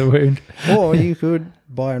salt into the wound. Or you could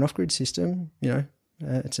buy an off-grid system,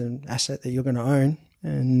 it's an asset that you're going to own.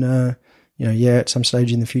 And, at some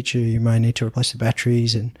stage in the future, you may need to replace the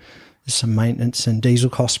batteries and there's some maintenance and diesel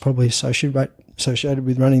costs probably associated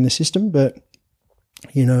with running the system. But,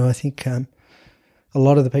 I think a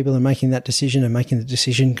lot of the people that are making that decision are making the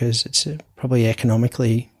decision because it's probably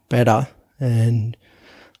economically better. And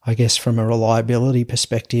I guess from a reliability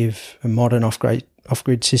perspective, a modern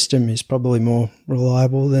off-grid system is probably more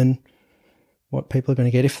reliable than what people are going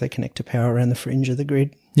to get if they connect to power around the fringe of the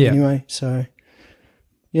grid anyway. So,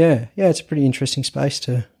 it's a pretty interesting space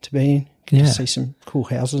to be in. You can see some cool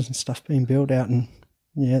houses and stuff being built out in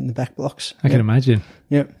the back blocks. I can imagine.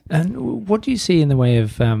 Yeah. And what do you see in the way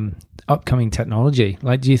of upcoming technology?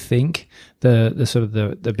 Like, do you think the sort of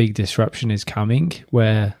the big disruption is coming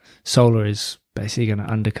where solar is basically going to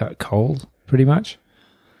undercut coal pretty much?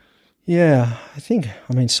 Yeah,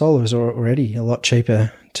 solar is already a lot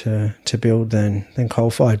cheaper to build than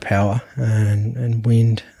coal-fired power, and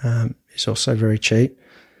wind is also very cheap.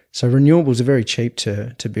 So renewables are very cheap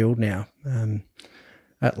to build now.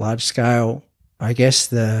 At large scale, I guess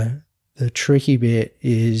the tricky bit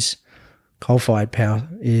is coal-fired power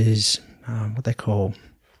is what they call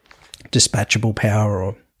dispatchable power,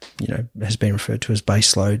 or has been referred to as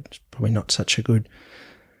base load. It's probably not such a good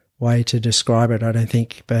way to describe it, I don't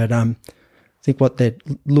think. But I think what they're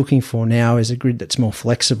looking for now is a grid that's more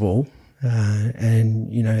flexible,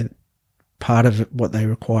 and part of what they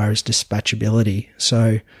require is dispatchability.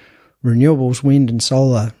 So renewables, wind and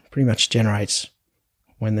solar, pretty much generates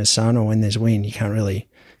when there's sun or when there's wind. You can't really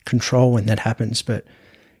control when that happens, but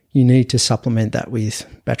you need to supplement that with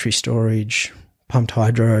battery storage, pumped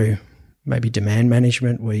hydro, maybe demand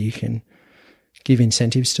management, where you can give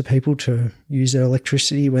incentives to people to use their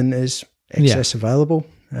electricity when there's excess available,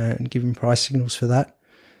 and give them price signals for that.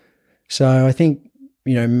 So I think,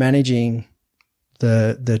 managing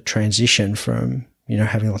the transition from,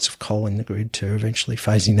 having lots of coal in the grid to eventually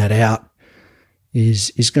phasing that out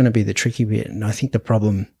is going to be the tricky bit. And I think the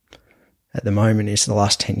problem at the moment is the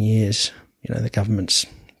last 10 years, the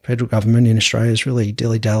federal government in Australia has really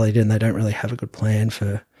dilly-dallied, and they don't really have a good plan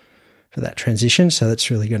for that transition. So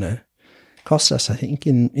that's really going to cost us, I think,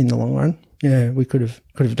 in the long run. Yeah, we could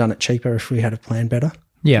have done it cheaper if we had a plan better.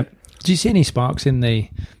 Yeah. Do you see any sparks in the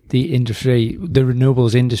industry, the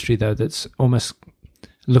renewables industry, though, that's almost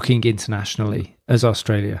looking internationally as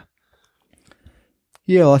Australia?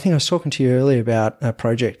 Yeah, well, I think I was talking to you earlier about a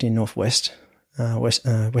project in Western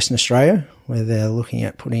Australia, where they're looking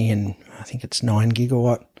at putting in, I think it's 9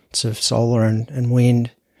 gigawatts of solar and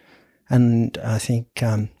wind. And I think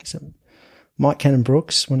Mike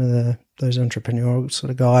Cannon-Brooks, one of those entrepreneurial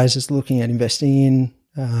sort of guys, is looking at investing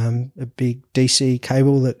in a big DC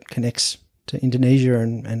cable that connects to Indonesia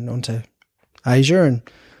and onto Asia, and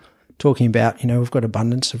talking about, we've got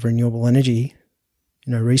abundance of renewable energy,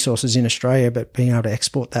 resources in Australia, but being able to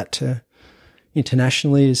export that to,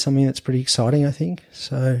 internationally is something that's pretty exciting, I think.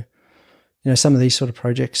 So, some of these sort of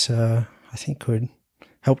projects, I think could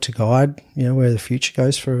help to guide, where the future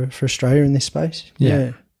goes for Australia in this space.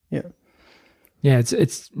 Yeah.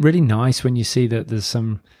 It's really nice when you see that there's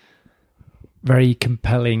some very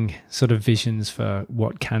compelling sort of visions for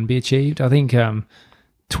what can be achieved. I think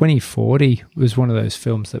 2040 was one of those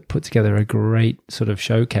films that put together a great sort of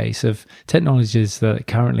showcase of technologies that are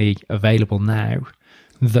currently available now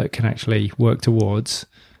that can actually work towards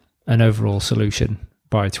an overall solution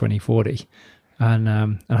by 2040. And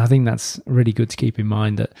I think that's really good to keep in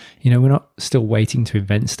mind that, we're not still waiting to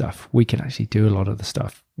invent stuff. We can actually do a lot of the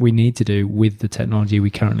stuff we need to do with the technology we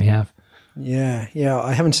currently have. Yeah.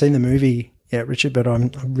 I haven't seen the movie yet, Richard, but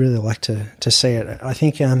I'd really like to see it. I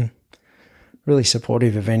think I'm really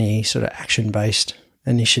supportive of any sort of action-based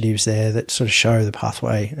initiatives there that sort of show the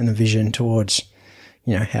pathway and the vision towards,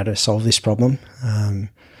 how to solve this problem,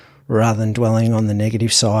 rather than dwelling on the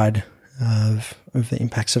negative side of the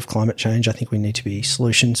impacts of climate change. I think we need to be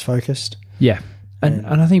solutions focused. Yeah. And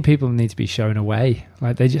I think people need to be shown a way.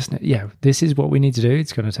 Like they just, this is what we need to do.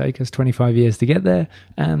 It's going to take us 25 years to get there.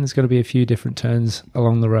 And there's going to be a few different turns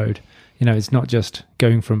along the road. It's not just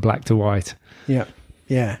going from black to white. Yeah.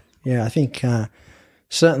 I think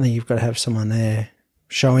certainly you've got to have someone there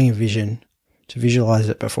showing a vision to visualize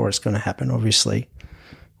it before it's going to happen. Obviously,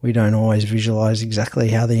 we don't always visualize exactly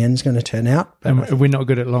how the end's going to turn out. And we're not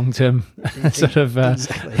good at long-term sort of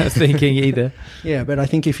thinking either. Yeah, but I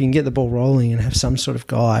think if you can get the ball rolling and have some sort of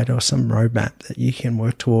guide or some roadmap that you can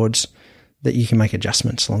work towards, that you can make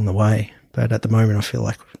adjustments along the way. But at the moment, I feel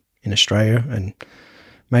like in Australia and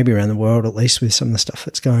maybe around the world, at least with some of the stuff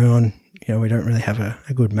that's going on, we don't really have a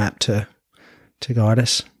good map to guide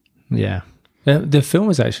us. Yeah. The film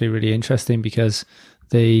was actually really interesting because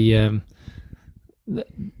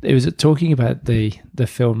it was talking about the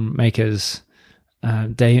filmmakers,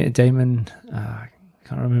 Damon, I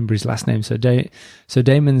can't remember his last name. So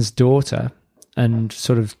Damon's daughter, and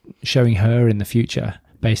sort of showing her in the future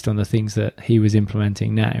based on the things that he was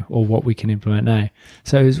implementing now or what we can implement now.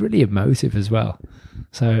 So it was really emotive as well.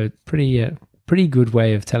 So pretty good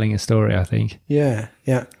way of telling a story, I think. Yeah.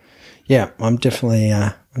 I'm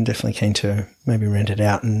definitely keen to maybe rent it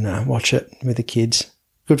out and watch it with the kids.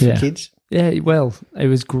 Good for kids. Yeah, well, it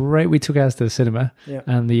was great. We took ours to the cinema,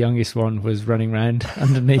 and the youngest one was running around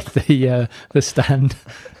underneath the stand.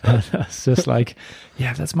 And I was just like,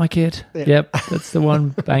 yeah, that's my kid. Yep, that's the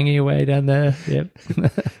one banging away down there. Yep.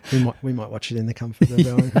 we might watch it in the comfort of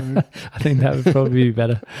our own home. I think that would probably be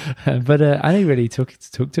better. But Annie really took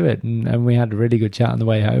to it, and we had a really good chat on the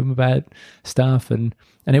way home about stuff, and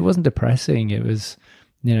it wasn't depressing. It was,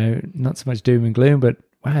 not so much doom and gloom, but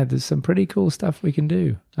wow, there's some pretty cool stuff we can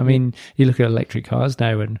do. I mean, you look at electric cars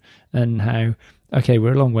now and how, okay,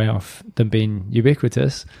 we're a long way off them being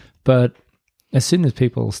ubiquitous, but as soon as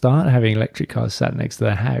people start having electric cars sat next to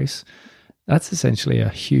their house, that's essentially a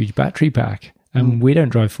huge battery pack. And we don't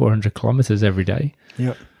drive 400 kilometers every day.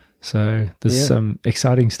 Yep. So there's some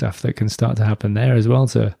exciting stuff that can start to happen there as well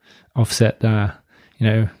to offset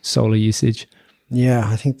solar usage. Yeah,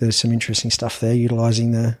 I think there's some interesting stuff there,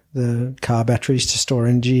 utilising the car batteries to store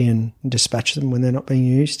energy and dispatch them when they're not being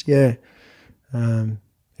used. Yeah,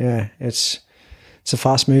 it's a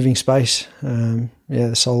fast-moving space.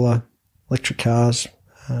 The solar, electric cars,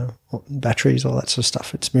 batteries, all that sort of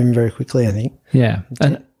stuff. It's moving very quickly, I think. Yeah.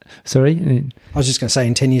 Sorry? I was just going to say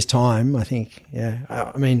in 10 years' time, I think,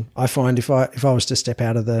 I mean, I find if I was to step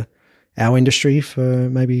out of our industry for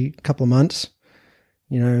maybe a couple of months,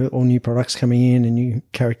 all new products coming in and new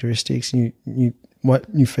characteristics, new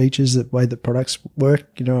features, the way that products work,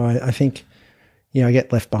 I think, I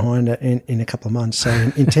get left behind in a couple of months. So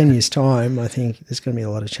in 10 years' time, I think there's going to be a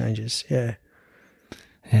lot of changes. Yeah.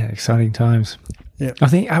 Yeah, exciting times. Yeah. I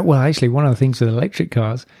think, actually, one of the things with electric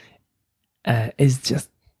cars is just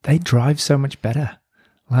they drive so much better.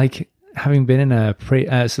 Like having been in I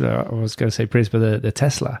was going to say Prius, but the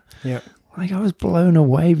Tesla. Yeah. Like I was blown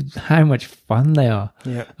away with how much fun they are.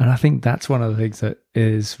 Yeah. And I think that's one of the things that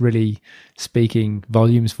is really speaking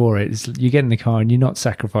volumes for it. Is you get in the car and you're not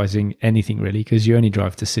sacrificing anything really because you only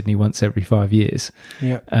drive to Sydney once every 5 years.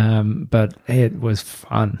 Yeah. But it was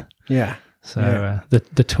fun. Yeah. So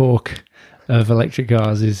the torque of electric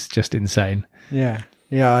cars is just insane. Yeah.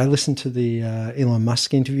 Yeah, I listened to the Elon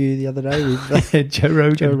Musk interview the other day with Joe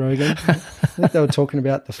Rogan. I think they were talking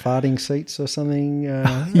about the farting seats or something,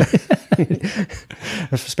 a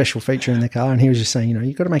special feature in the car. And he was just saying,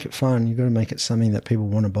 you've got to make it fun. You've got to make it something that people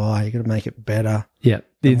want to buy. You've got to make it better. Yeah,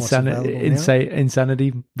 the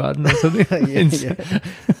insanity button or something.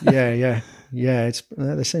 Yeah.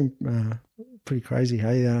 They seem pretty crazy,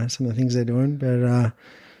 hey, some of the things they're doing. But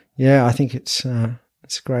yeah, I think it's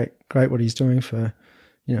great what he's doing for,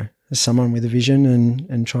 as someone with a vision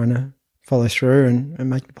and trying to follow through and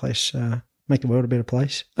make the place, make the world a better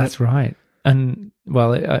place. That's right. And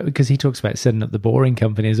well, because he talks about setting up the Boring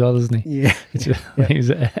Company as well, doesn't he? Yeah,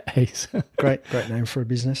 He's ace. great name for a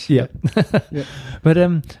business. Yeah, yeah. But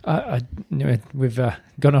we've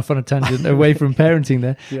gone off on a tangent away from parenting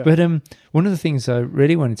there. Yeah. But one of the things I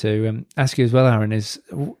really wanted to ask you as well, Aaron, is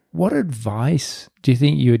what advice do you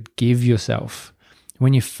think you would give yourself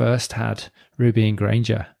when you first had Ruby and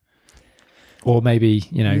Granger, or maybe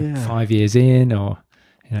 5 years in, or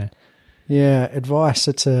Yeah, advice.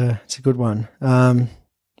 It's a good one.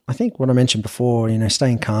 I think what I mentioned before,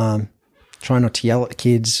 staying calm, try not to yell at the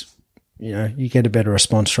kids. You get a better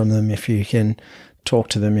response from them if you can talk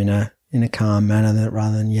to them in a calm manner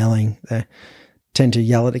rather than yelling. They tend to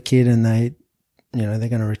yell at a kid and they're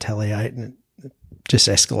going to retaliate, and it just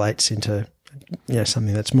escalates into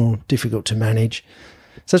something that's more difficult to manage.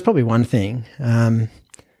 So that's probably one thing. The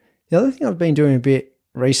other thing I've been doing a bit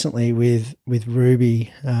recently with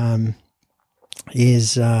Ruby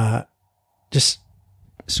is just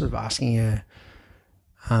sort of asking her,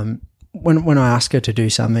 when I ask her to do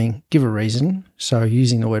something, give a reason. So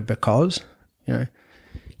using the word because,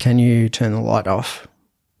 can you turn the light off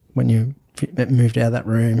when you moved out of that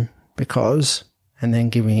room? Because, and then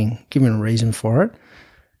giving a reason for it.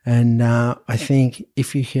 And I think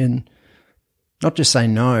if you can not just say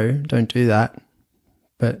no, don't do that,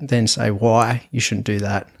 but then say why you shouldn't do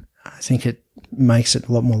that, I think it makes it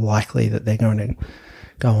a lot more likely that they're going to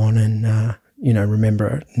go on and, remember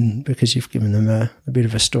it, and because you've given them a bit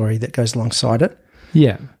of a story that goes alongside it.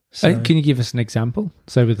 Yeah. So, can you give us an example?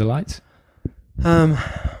 So with the lights?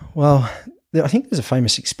 Well, I think there's a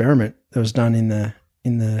famous experiment that was done in the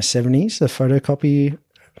 70s, the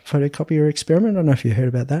photocopier experiment. I don't know if you heard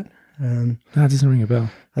about that. No, it doesn't ring a bell.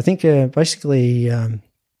 I think basically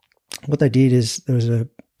what they did is there was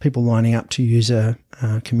people lining up to use a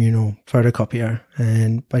communal photocopier,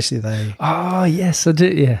 and basically they yes, I do.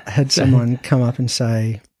 Yeah, had someone come up and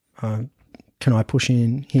say, "Can I push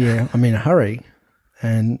in here? I'm in a hurry,"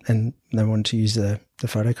 and they wanted to use the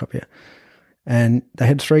photocopier, and they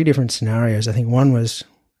had 3 different scenarios. I think one was,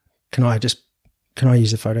 "Can I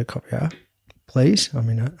use the photocopier, please? I'm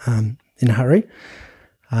in a hurry."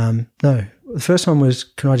 No, the first one was,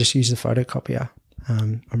 "Can I just use the photocopier?"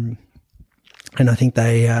 And I think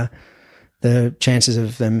the chances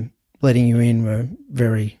of them letting you in were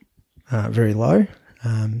very, very low.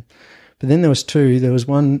 But then there was 2. There was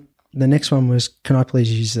one. The next one was, "Can I please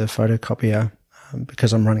use the photocopier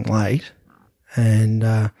because I'm running late?" And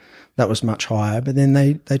that was much higher. But then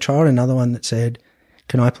they tried another one that said,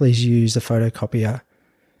 "Can I please use the photocopier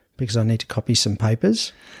because I need to copy some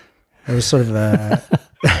papers?" It was sort of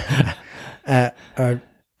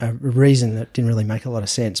a reason that didn't really make a lot of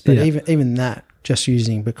sense. But even that, just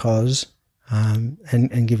using because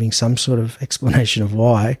and giving some sort of explanation of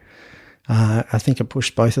why, I think it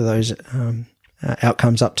pushed both of those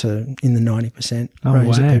outcomes up to in the 90%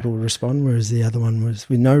 range that people would respond, whereas the other one was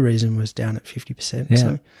with no reason was down at 50%.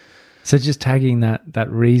 Yeah. So just tagging that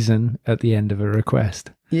reason at the end of a request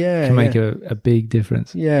can make a big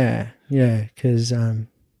difference. Yeah, because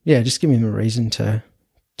just giving them a reason to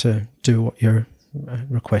do what you're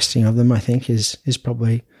requesting of them, I think is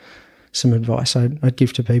probably some advice I'd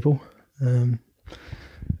give to people.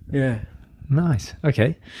 Nice.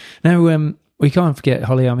 Okay. Now we can't forget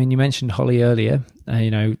Holly. I mean, you mentioned Holly earlier.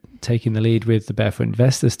 Taking the lead with the Barefoot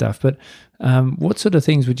Investor stuff. But what sort of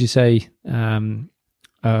things would you say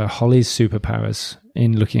Holly's superpowers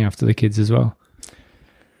in looking after the kids as well?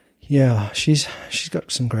 Yeah, she's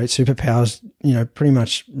got some great superpowers, pretty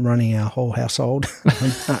much running our whole household.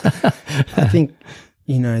 I think,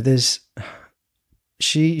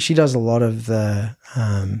 she does a lot of the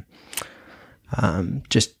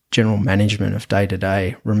just general management of day to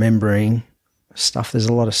day, remembering stuff. There's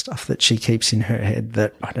a lot of stuff that she keeps in her head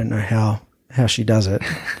that I don't know how she does it.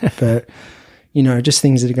 But, just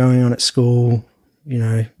things that are going on at school,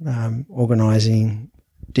 organising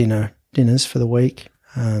dinners for the week.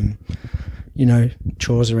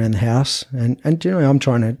 Chores around the house, and generally I'm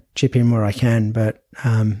trying to chip in where I can, but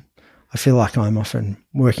I feel like I'm often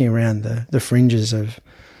working around the fringes of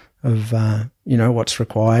what's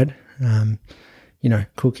required,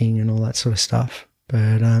 cooking and all that sort of stuff.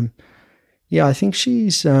 But I think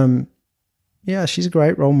she's a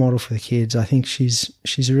great role model for the kids. I think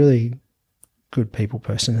she's a really good people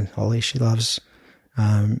person, Holly. She loves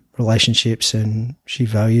relationships and she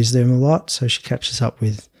values them a lot. So she catches up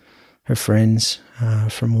with her friends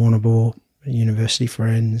from Warrnambool, university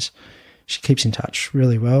friends. she keeps in touch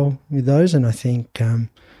really well with those, and I think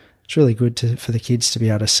it's really good for the kids to be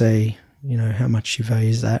able to see, you know, how much she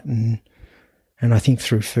values that, and I think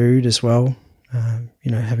through food as well,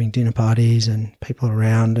 you know, having dinner parties and people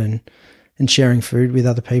around and sharing food with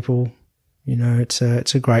other people, you know, it's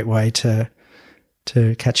a great way to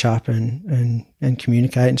catch up and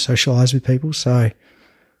communicate and socialise with people. So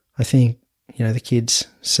I think, you know, the kids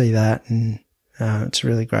see that, and it's a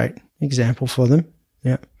really great example for them.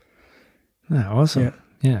 Yeah. Oh, awesome.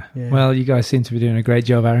 Yeah. Well, you guys seem to be doing a great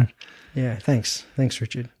job, Aaron. Yeah, thanks,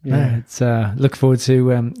 Richard. Yeah, it's look forward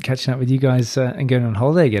to catching up with you guys and going on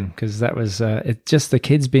holiday again, because that was just the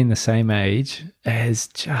kids being the same age is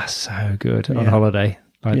just so good on holiday.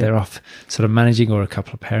 Like they're off sort of managing, or a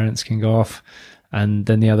couple of parents can go off, and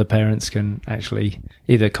then the other parents can actually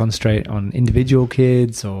either concentrate on individual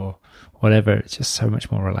kids or whatever. It's just so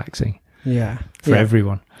much more relaxing. Yeah, for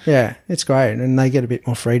everyone. Yeah, it's great, and they get a bit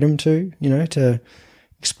more freedom too, you know, to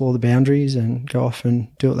explore the boundaries and go off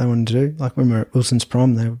and do what they want to do. Like when we were at Wilson's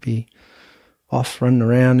prom, they would be off running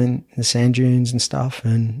around in the sand dunes and stuff,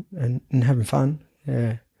 and having fun.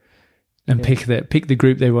 Yeah. And pick the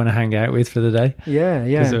group they want to hang out with for the day. Yeah.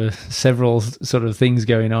 Because there were several sort of things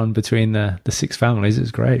going on between the 6 families. It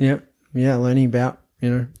was great. Yeah, learning about,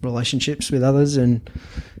 you know, relationships with others, and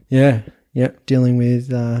dealing with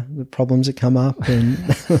the problems that come up and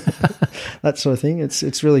that sort of thing.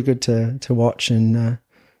 It's really good to watch, and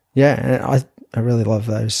and I really love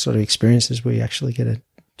those sort of experiences where you actually get a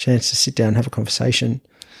chance to sit down and have a conversation,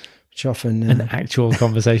 which often an actual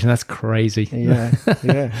conversation. That's crazy. Yeah.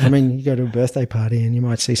 I mean, you go to a birthday party and you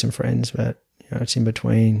might see some friends, but you know, it's in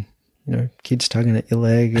between, you know, kids tugging at your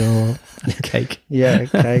leg or cake.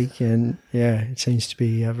 Cake, and it seems to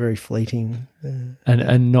be very fleeting.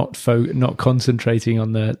 And not concentrating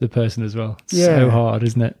on the person as well. It's so hard,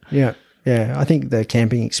 isn't it? Yeah. I think the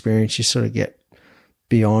camping experience, you sort of get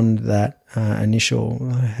beyond that initial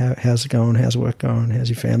how's it going, how's work going, how's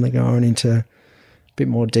your family going, into a bit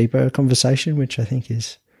more deeper conversation, which I think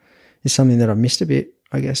is something that I missed a bit,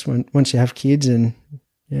 I guess, once you have kids, and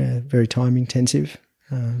very time intensive.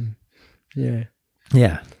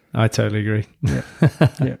 Yeah, I totally agree.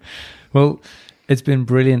 Yeah. Well, it's been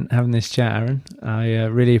brilliant having this chat, Aaron. I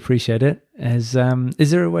really appreciate it. Is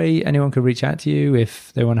there a way anyone could reach out to you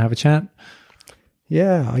if they want to have a chat?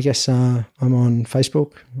 Yeah, I guess I'm on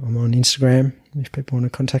Facebook. I'm on Instagram if people want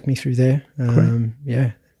to contact me through there.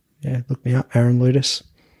 Look me up, Aaron Lewtas.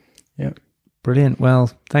 Yeah. Brilliant. Well,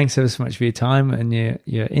 thanks ever so much for your time and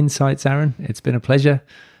your insights, Aaron. It's been a pleasure,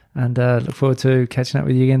 and look forward to catching up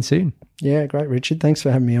with you again soon. Yeah, great, Richard. Thanks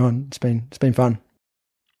for having me on. It's been fun.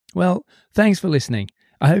 Well, thanks for listening.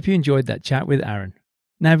 I hope you enjoyed that chat with Aaron.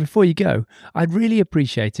 Now, before you go, I'd really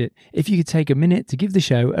appreciate it if you could take a minute to give the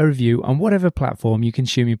show a review on whatever platform you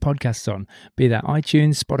consume your podcasts on, be that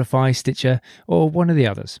iTunes, Spotify, Stitcher, or one of the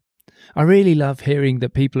others. I really love hearing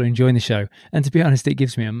that people are enjoying the show, and to be honest, it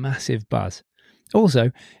gives me a massive buzz.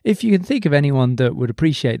 Also, if you can think of anyone that would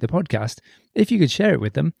appreciate the podcast, if you could share it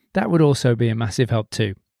with them, that would also be a massive help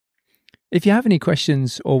too. If you have any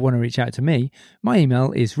questions or want to reach out to me, my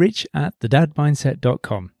email is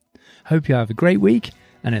rich@thedadmindset.com. Hope you have a great week,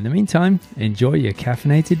 and in the meantime, enjoy your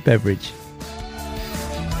caffeinated beverage.